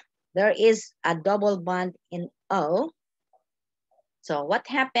 Since there is a double bond in O, so what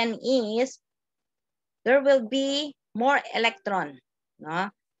happened is there will be more electron.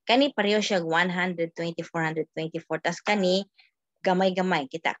 No? Kani pareho siya 124, 124. Tas kani gamay-gamay.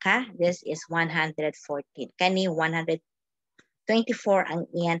 Kita ka? This is 114. Kani 124 ang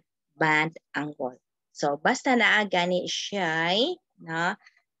iyan band angle. So basta naa gani siya na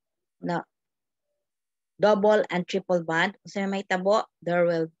double and triple bond, so may tabo, there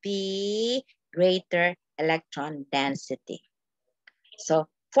will be greater electron density. So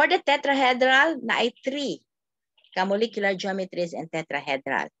for the tetrahedral, na ay 3 ka-molecular geometries and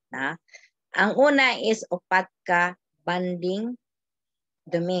tetrahedral. Na? Ang una is upat ka bonding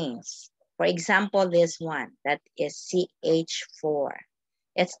domains. For example, this one, that is CH4.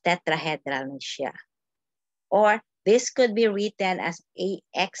 It's tetrahedral na siya. Or this could be written as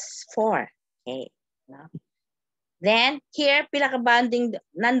AX4. Okay. No? Then, here, pila ka bonding,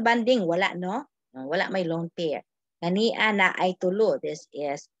 non-bonding, wala, no? Wala may lone pair. Kania na ay tulo. This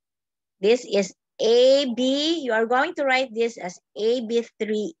is AB. You are going to write this as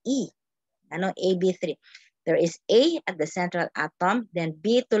AB3E. Ano, AB3. There is A at the central atom, then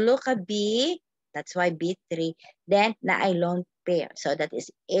B tulo ka B, that's why B3, then na ay lone pair. So that is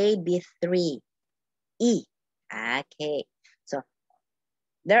AB3E. Okay. So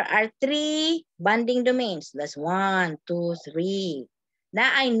there are 3 bonding domains. That's 1, 2, 3. Na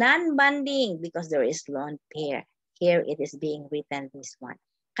ay non-bonding because there is lone pair. Here it is being written this one.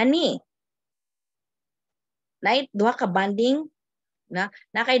 Kani, na duha ka bonding, na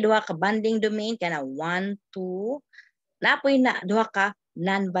kay duha ka bonding domain kana 1, 2. Napoy na duha ka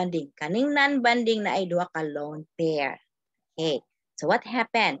non-bonding. Kaning non-bonding na ay duha ka lone pair. Okay. So what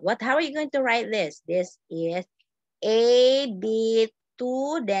happened? How are you going to write this? This is AB2,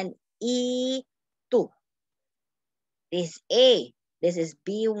 then E2. This is A. This is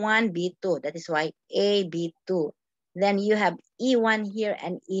B1, B2. That is why AB2. Then you have E1 here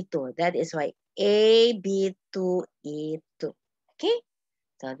and E2. That is why AB2, E2. Okay?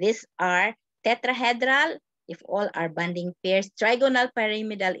 So these are tetrahedral if all are bonding pairs. Trigonal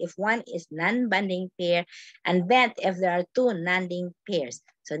pyramidal if one is non-bonding pair, and bent if there are two non-bonding pairs.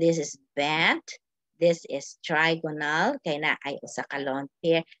 So this is bent, this is trigonal, kaya na ay usa ka lone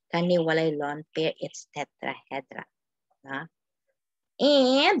pair, kani walay lone pair, it's tetrahedral.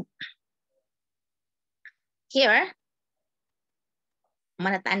 And here,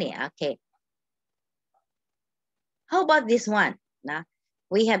 manatani, okay. How about this one?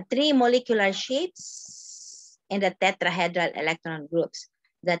 We have three molecular shapes in the tetrahedral electron groups.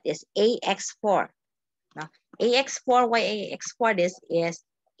 That is AX4. AX4, why AX4? This is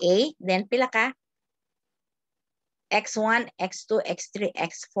A, then pila ka? X1, X2, X3,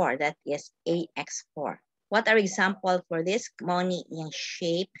 X4. That is AX4. What are examples for this? Moni yung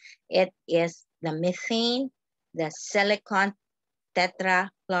shape. It is the methane, the silicon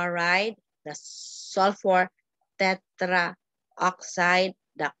tetrachloride, the sulfur tetraoxide,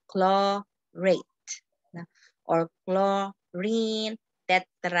 the chlorate, or chlorine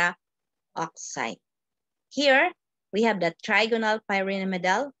tetraoxide. Here, we have the trigonal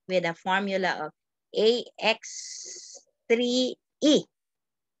pyramidal with a formula of AX3E.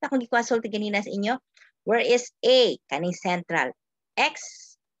 Kung gikonsulti kanina sa inyo, where is A? Kaning central.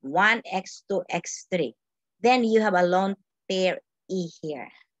 X1, X2, X3. Then you have a lone pair E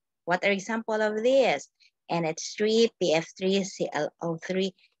here. What are example of this? NH3, PF3,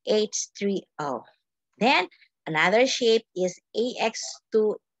 ClO3, H3O. Then another shape is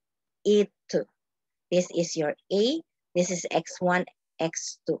AX2E2. This is your A. This is X1,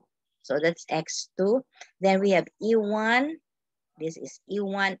 X2. So that's X2. Then we have E1. This is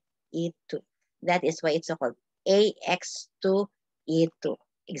E1, E2. That is why it's called AX2E2.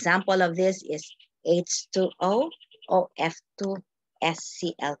 Example of this is H2O, OF2,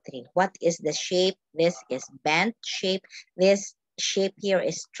 SCl3. What is the shape? This is bent shape. This shape here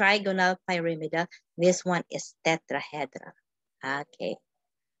is trigonal pyramidal. This one is tetrahedral. Okay.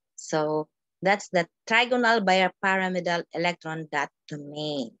 So that's the trigonal pyramidal electron dot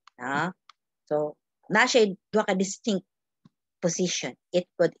domain. So na siya duha ka distinct position. It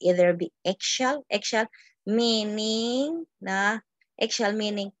could either be axial meaning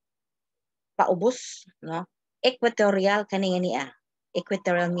paubos, no? Equatorial kaninga niya.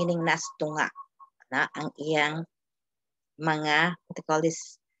 Equatorial meaning nas tunga na ang iyang mga, what you call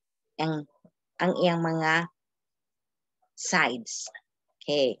this, ang iyang mga sides.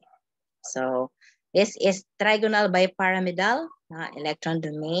 Okay. So this is trigonal bipyramidal electron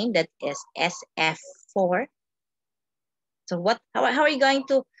domain, that is SF4. So how are you going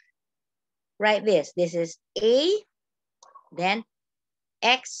to write this? This is A, then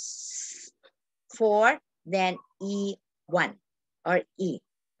X4, then E1 or E.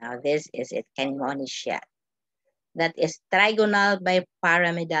 Now this is it. Siya. That is trigonal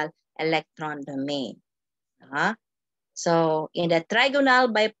bipyramidal electron domain. So in the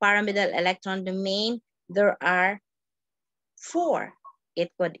trigonal bipyramidal electron domain, there are 4.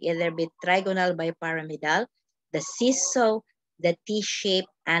 It could either be trigonal bipyramidal, the seesaw, the T-shape,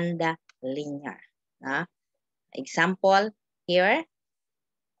 and the linear. Example here,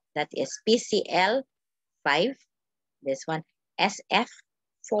 that is PCl5. This one,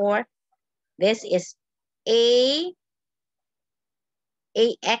 SF4. This is AX,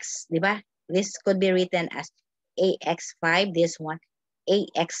 diba? This could be written as AX5. This one,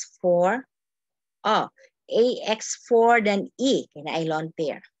 AX4. Oh, AX4 then E, kina lone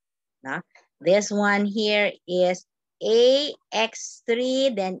pair. This one here is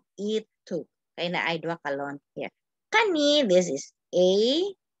AX3 then E2. Kaya na ay dua ka lone pair. Kani, this is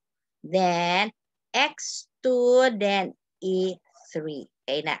A, then X2, then E3.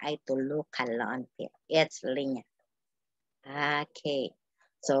 Kaya na ay tulo ka lone pair. It's linear. Okay.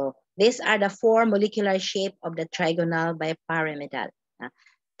 So these are the 4 molecular shape of the trigonal bipyramidal.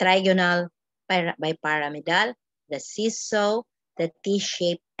 Trigonal bipyramidal, the seesaw, the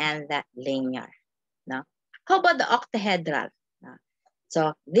T-shape, and the linear. How about the octahedral?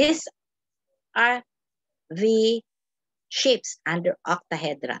 So these are the shapes under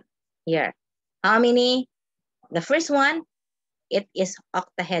octahedral. Here, how many? The first one, it is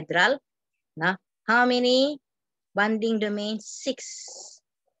octahedral. How many bonding domains? 6.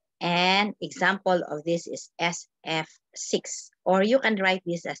 And example of this is SF6, or you can write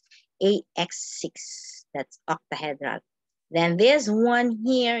this as AX6. That's octahedral. Then this one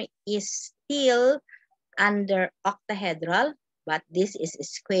here is still under octahedral, but this is a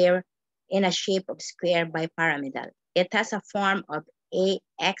square in a shape of square bipyramidal. It has a form of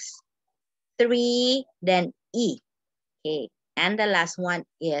AX3, then E. Okay, and the last one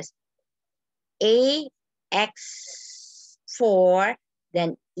is AX4,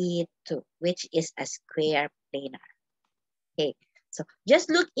 then E2, which is a square planar. Okay, so just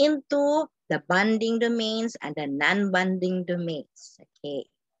look into the bonding domains and the non-bonding domains. Okay,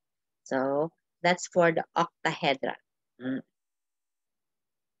 so that's for the octahedral.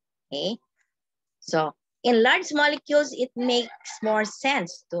 Okay, so in large molecules, it makes more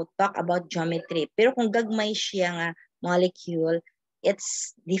sense to talk about geometry. Pero kung gagmay siya nga molecule,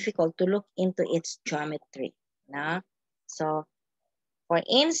 it's difficult to look into its geometry. Na? So, for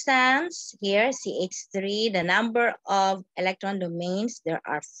instance, here, CH3, the number of electron domains, there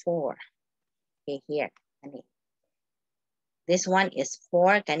are 4. Okay, here. This one is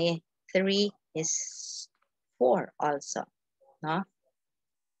 4. 3 is 4 also. No?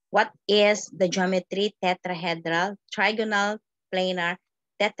 What is the geometry? Tetrahedral, trigonal, planar,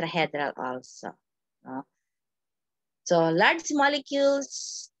 tetrahedral also. No? So large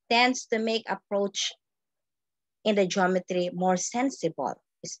molecules tends to make approach in the geometry more sensible,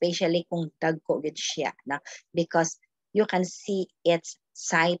 especially kung dagko gid siya, no? Because you can see its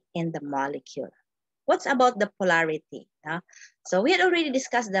site in the molecule. What's about the polarity? No? So we had already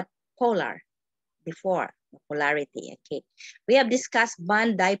discussed the polar before, the polarity. Okay, we have discussed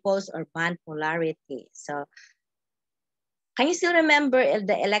bond dipoles or bond polarity. So can you still remember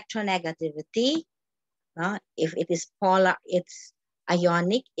the electronegativity? No? If it is polar, it's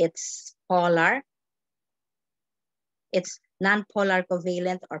ionic, it's polar, it's non-polar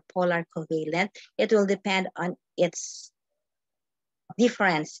covalent or polar covalent. It will depend on its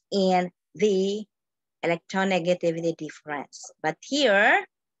difference in the electronegativity difference. But here,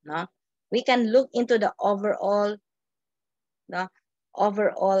 no, we can look into the overall, no,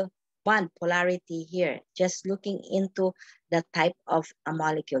 overall bond polarity here, just looking into the type of a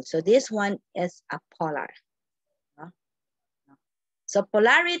molecule. So this one is a polar. No? So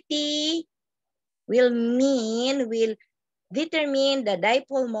polarity will determine the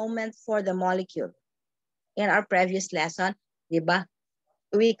dipole moment for the molecule. In our previous lesson, diba,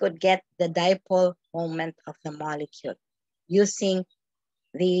 we could get the dipole moment of the molecule using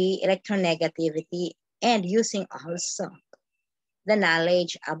the electronegativity and using also the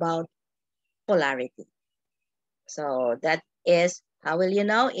knowledge about polarity. So that is, how will you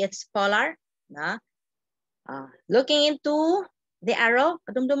know it's polar? No? Looking into the arrow,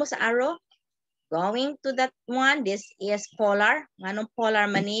 kadumdum mo sa arrow, going to that one, this is polar. Anong polar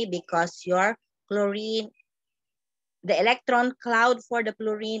mani? Because your chlorine, the electron cloud for the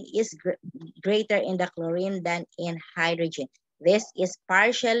chlorine is greater in the chlorine than in hydrogen. This is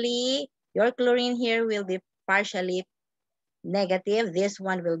partially, your chlorine here will be partially negative. This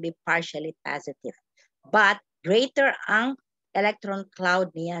one will be partially positive. But greater ang electron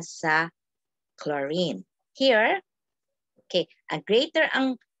cloud niya sa chlorine. Here, okay, a greater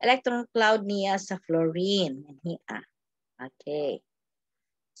ang electron cloud niya sa fluorine. Okay.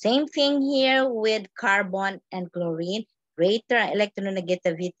 Same thing here with carbon and chlorine. Greater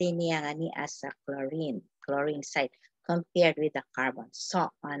electronegativity niya nga niya sa chlorine side compared with the carbon, so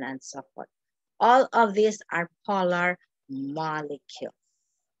on and so forth. All of these are polar molecules.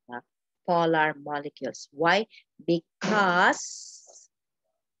 Polar molecules. Why? Because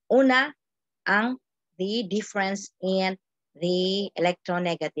una, the difference in the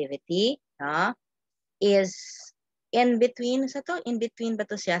electronegativity is in between, in between ba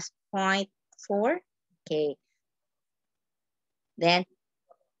to siya? 0.4. Okay. Then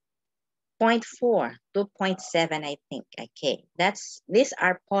 0.4 to 0.7, I think. Okay. These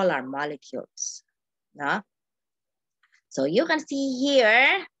are polar molecules. No? So you can see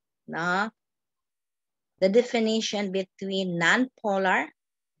here, no, the definition between non-polar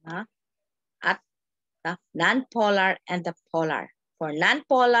non-polar and the polar. For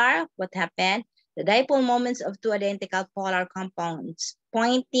non-polar, what happened? The dipole moments of two identical polar compounds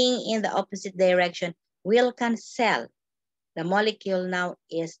pointing in the opposite direction will cancel. The molecule now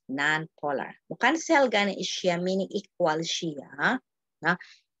is non-polar. Cancel gani siya, meaning equal siya. No?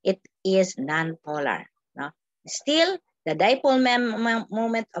 It is non-polar. No? Still, the dipole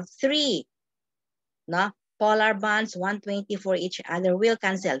moment of 3 polar bonds, 120 for each other, will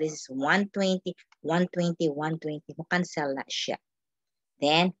cancel. This is 120, 120, 120. Cancel na siya.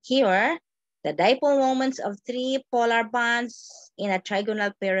 Then here, the dipole moments of 3 polar bonds in a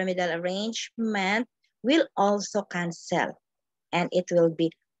trigonal pyramidal arrangement will also cancel. And it will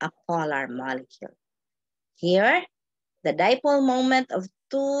be a polar molecule. Here, the dipole moment of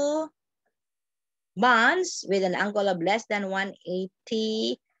 2 bonds with an angle of less than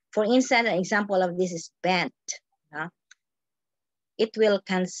 180. For instance, an example of this is bent. It will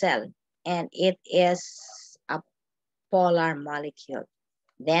cancel, and it is a polar molecule.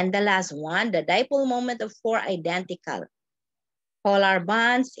 Then the last one, the dipole moment of 4 identical Polar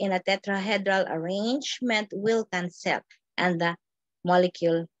bonds in a tetrahedral arrangement will cancel, and the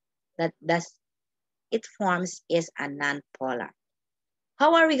molecule that does it forms is a non-polar.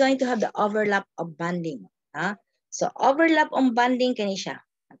 How are we going to have the overlap of bonding? Huh? So overlap on bonding kani siya.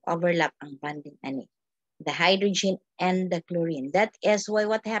 Overlap ang bonding ani. The hydrogen and the chlorine. That is why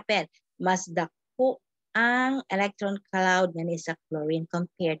what happened? Mas dako ang electron cloud nga sa chlorine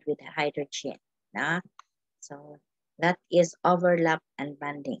compared with hydrogen. Nah? So that is overlap and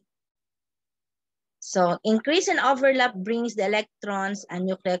bonding. So increase in overlap brings the electrons and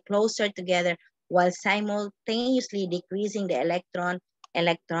nuclei closer together while simultaneously decreasing the electron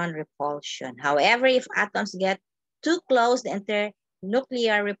repulsion. However, if atoms get too close, the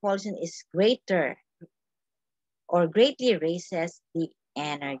internuclear repulsion is greater or greatly raises the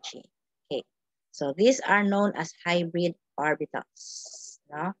energy. Okay, so these are known as hybrid orbitals.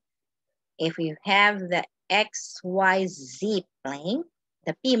 No? If you have the XYZ plane,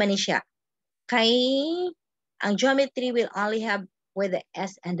 the P man siya. Kay, ang geometry will only have with the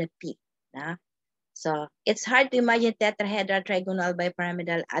S and the P. Na? So it's hard to imagine tetrahedral, trigonal,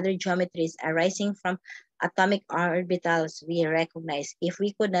 bipyramidal, other geometries arising from atomic orbitals we recognize if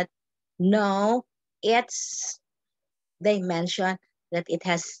we could not know its dimension that it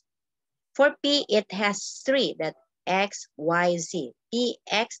has. For P, it has 3, that X, Y, Z.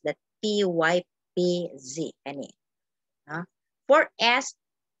 PX, that P, Y, P, Z. Any. For S,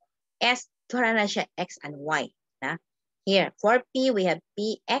 tura na siya X and Y. Na? Here, for P, we have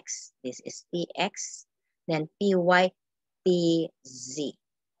PX. This is PX. Then PY, PZ.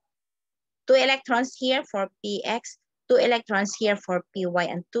 2 electrons here for PX, 2 electrons here for PY,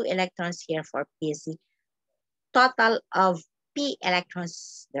 and 2 electrons here for PZ. Total of P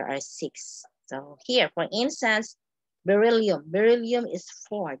electrons, there are 6. So here, for instance, beryllium. Beryllium is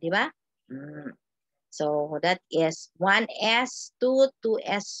 4, di ba? So that is 1s2,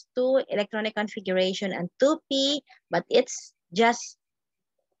 2s2 electronic configuration, and 2p, but it's just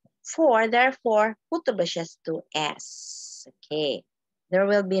 4, therefore, putable just 2s. Okay, there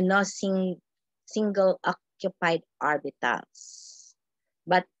will be no single occupied orbitals.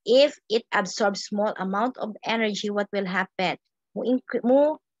 But if it absorbs small amount of energy, what will happen?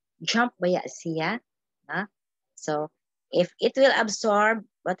 Mo jump ba ya siya? Huh? So if it will absorb,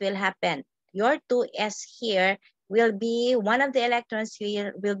 what will happen? Your 2s here will be, one of the electrons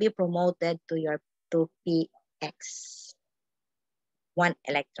here will be promoted to your 2px. 1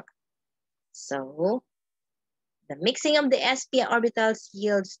 electron. So the mixing of the sp orbitals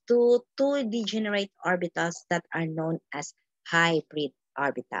yields two degenerate orbitals that are known as hybrid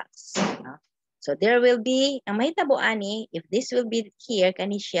orbitals. So there will be, ang mahitabo ani, if this will be here,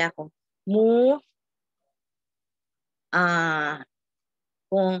 kani siya kung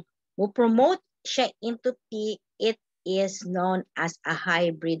promote siya into P, it is known as a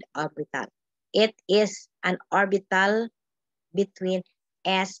hybrid orbital. It is an orbital between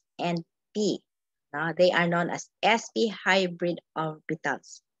S and P. They are known as sp hybrid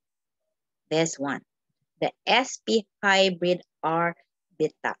orbitals. This one, the sp hybrid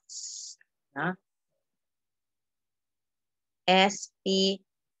orbitals. sp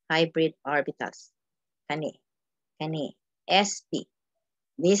hybrid orbitals. Kani, sp.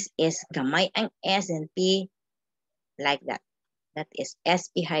 This is gamay ang S and P, like that. That is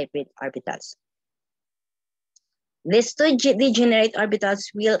sp hybrid orbitals. These 2 degenerate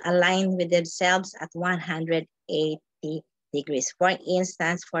orbitals will align with themselves at 180 degrees. For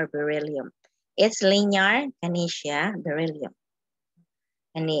instance, for beryllium, it's linear, kani siya, beryllium.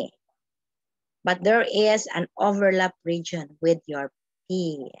 Kani. But there is an overlap region with your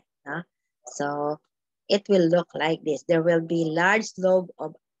P. So it will look like this. There will be large lobe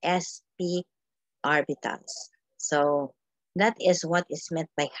of sp orbitals. So that is what is meant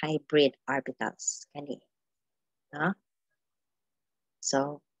by hybrid orbitals. Kani.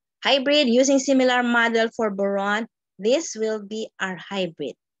 So hybrid, using similar model for boron, this will be our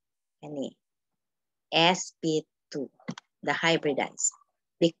hybrid. Kani. sp2, the hybridized.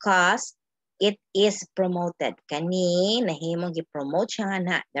 Because it is promoted. Kani, nahimong gi-promote siya nga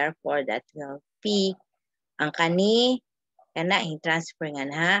na. Therefore, that will be ang kani, kana hin-transfer nga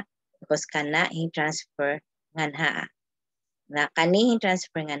na. Because kana hin-transfer nga na. Na kani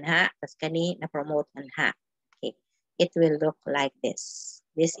hin-transfer nga na. Tapos kani na-promote nga na. Okay. It will look like this.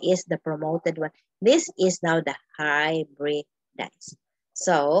 This is the promoted one. This is now the hybridized.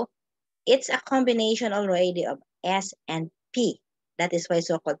 So, it's a combination already of S and P. That is why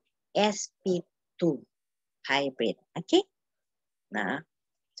so-called sp2 hybrid. Okay?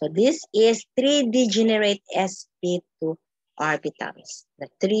 So this is 3 degenerate sp2 orbitals. The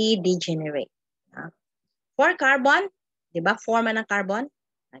 3 degenerate. For carbon, Di ba? Forma ng carbon.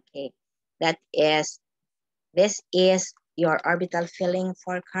 Okay. This is your orbital filling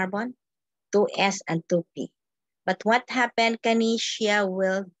for carbon. 2s and 2p. But what happened? Siya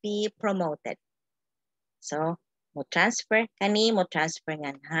will be promoted. So, mo transfer kani, mo transfer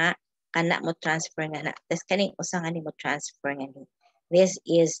nga ha. Kana mo transfer nga na. Tapos kaning usang ani mo transfer nga ni. This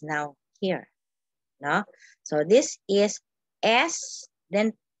is now here. No? So, this is S,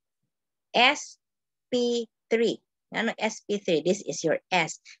 then sp3. Ano sp3? This is your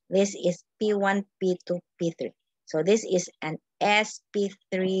S. This is p1, p2, p3. So, this is an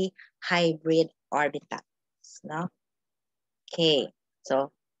sp3 hybrid orbital. No? Okay.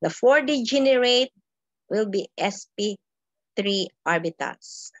 So, the 4 degenerate will be sp3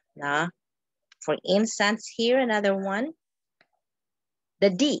 orbitals. No? For instance, here another one, the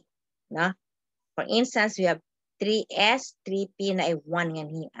D. No? For instance, we have 3s, 3p na 1 yan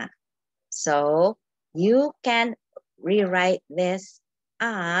hiya. So, you can rewrite this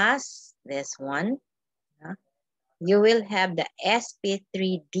as this one. No? You will have the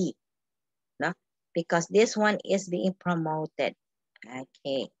sp3d. No? Because this one is being promoted.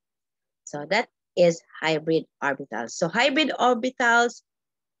 Okay. So, that is hybrid orbitals. So, hybrid orbitals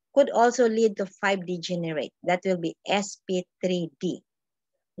could also lead to 5 degenerate. That will be sp3d.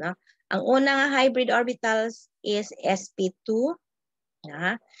 No? Ang unang hybrid orbitals is sp2.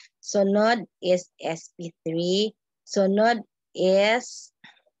 Sunod is sp3. Sunod is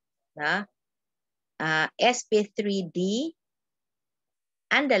sp3d.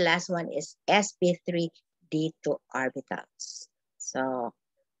 And the last one is sp3d2 orbitals. So,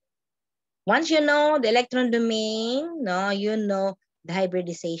 once you know the electron domain, you know the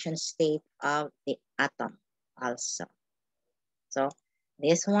hybridization state of the atom also. So,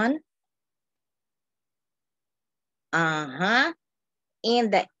 this one. In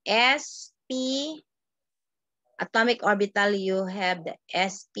the sp atomic orbital, you have the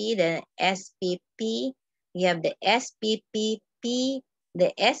sp, the spp, you have the spp,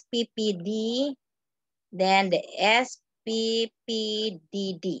 the sppd, then the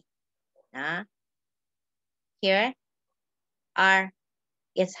sppdd. Here are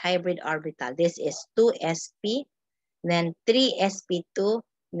its hybrid orbital. This is 2sp, then 3sp2,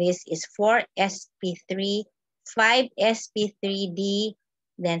 this is 4sp3, 5sp3d,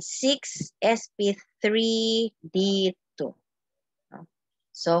 then 6sp3d2.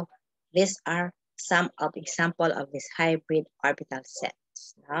 So these are some of example of this hybrid orbital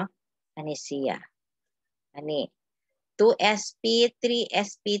sets. Ani siya. Ani 2sp,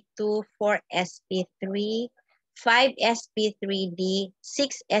 3sp2, 4sp3, 5sp3d,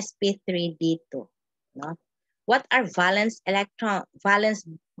 6sp3d2. What are valence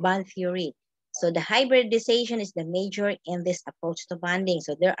bond theory? So the hybridization is the major in this approach to bonding.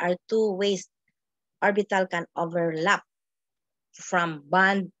 So there are 2 ways orbital can overlap from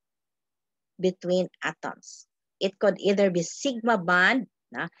bond between atoms. It could either be sigma bond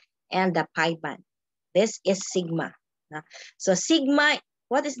and the pi bond. This is sigma. So sigma,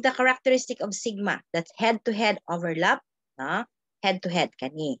 what is the characteristic of sigma? That's head-to-head overlap. Head-to-head,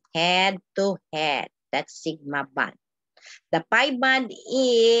 kani. Head-to-head. That's sigma bond. The pi bond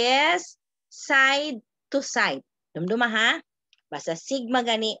is side-to-side. Dumduma ha? Basta sigma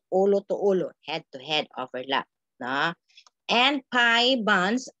gani, ulo to ulo. Head-to-head overlap. And pi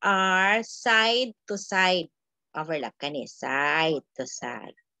bonds are side-to-side overlap. Kani,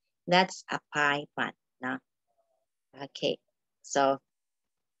 side-to-side. That's a pi bond. Okay. So,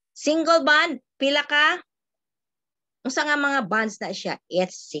 single bond, pila ka? Unsa nga mga bonds na siya?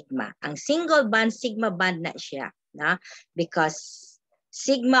 It's sigma. Ang single bond, sigma bond na siya. Because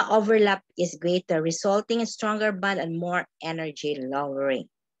sigma overlap is greater, resulting in stronger bond and more energy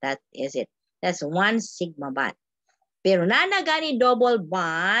lowering. That is it. That's one sigma bond. Pero gani double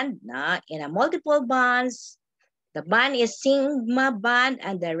bond, in a multiple bonds, the bond is sigma bond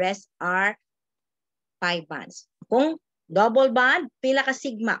and the rest are pi bonds. Kung double bond, pila ka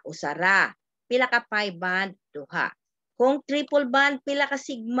sigma, usara. Pila ka pi bond, duha. Kung triple bond, pila ka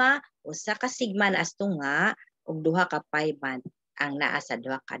sigma, usa ka sigma na astunga, ug duha ka pi bond ang naa sa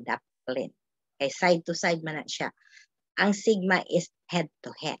duha ka dapplin. Kay side to side man na siya. Ang sigma is head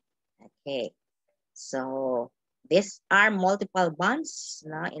to head. Okay. So, these are multiple bonds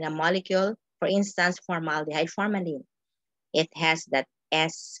in a molecule. For instance, formaldehyde, formalin. It has that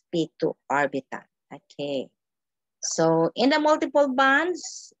sp2 orbital. Okay. So, in the multiple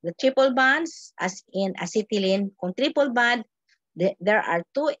bonds, the triple bonds, as in acetylene, kung triple bond, there are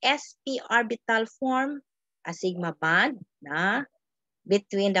 2 sp orbital form, a sigma bond,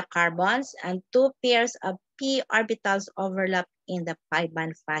 between the carbons, and 2 pairs of p orbitals overlap in the pi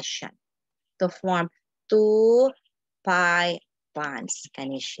bond fashion to form 2 pi bonds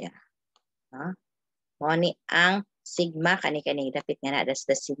kani siya. No? Moni ang sigma kani dapit nga na that's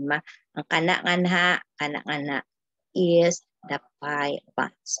the sigma. Ang kana nga na is the pi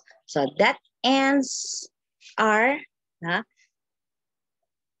bonds. So that ends our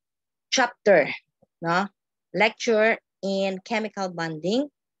chapter, no? Lecture in chemical bonding.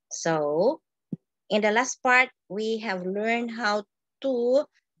 So in the last part, we have learned how to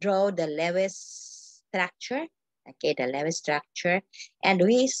draw the Lewis structure. Okay, the Lewis structure. And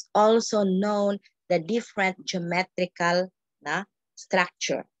we also known the different geometrical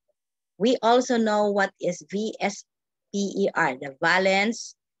structure. We also know what is VSPER, the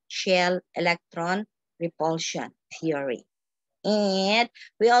valence shell electron repulsion theory. And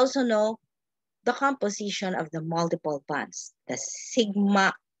we also know the composition of the multiple bonds, the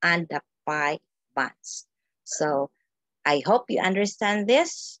sigma and the pi bonds. So I hope you understand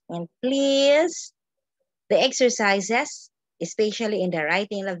this, and please, the exercises, especially in the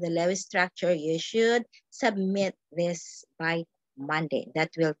writing of the Lewis structure, you should submit this by Monday. That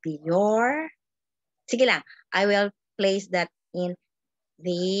will be your, sige lang, I will place that in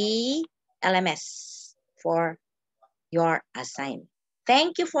the LMS for your assignment.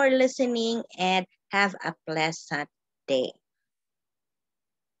 Thank you for listening and have a pleasant day.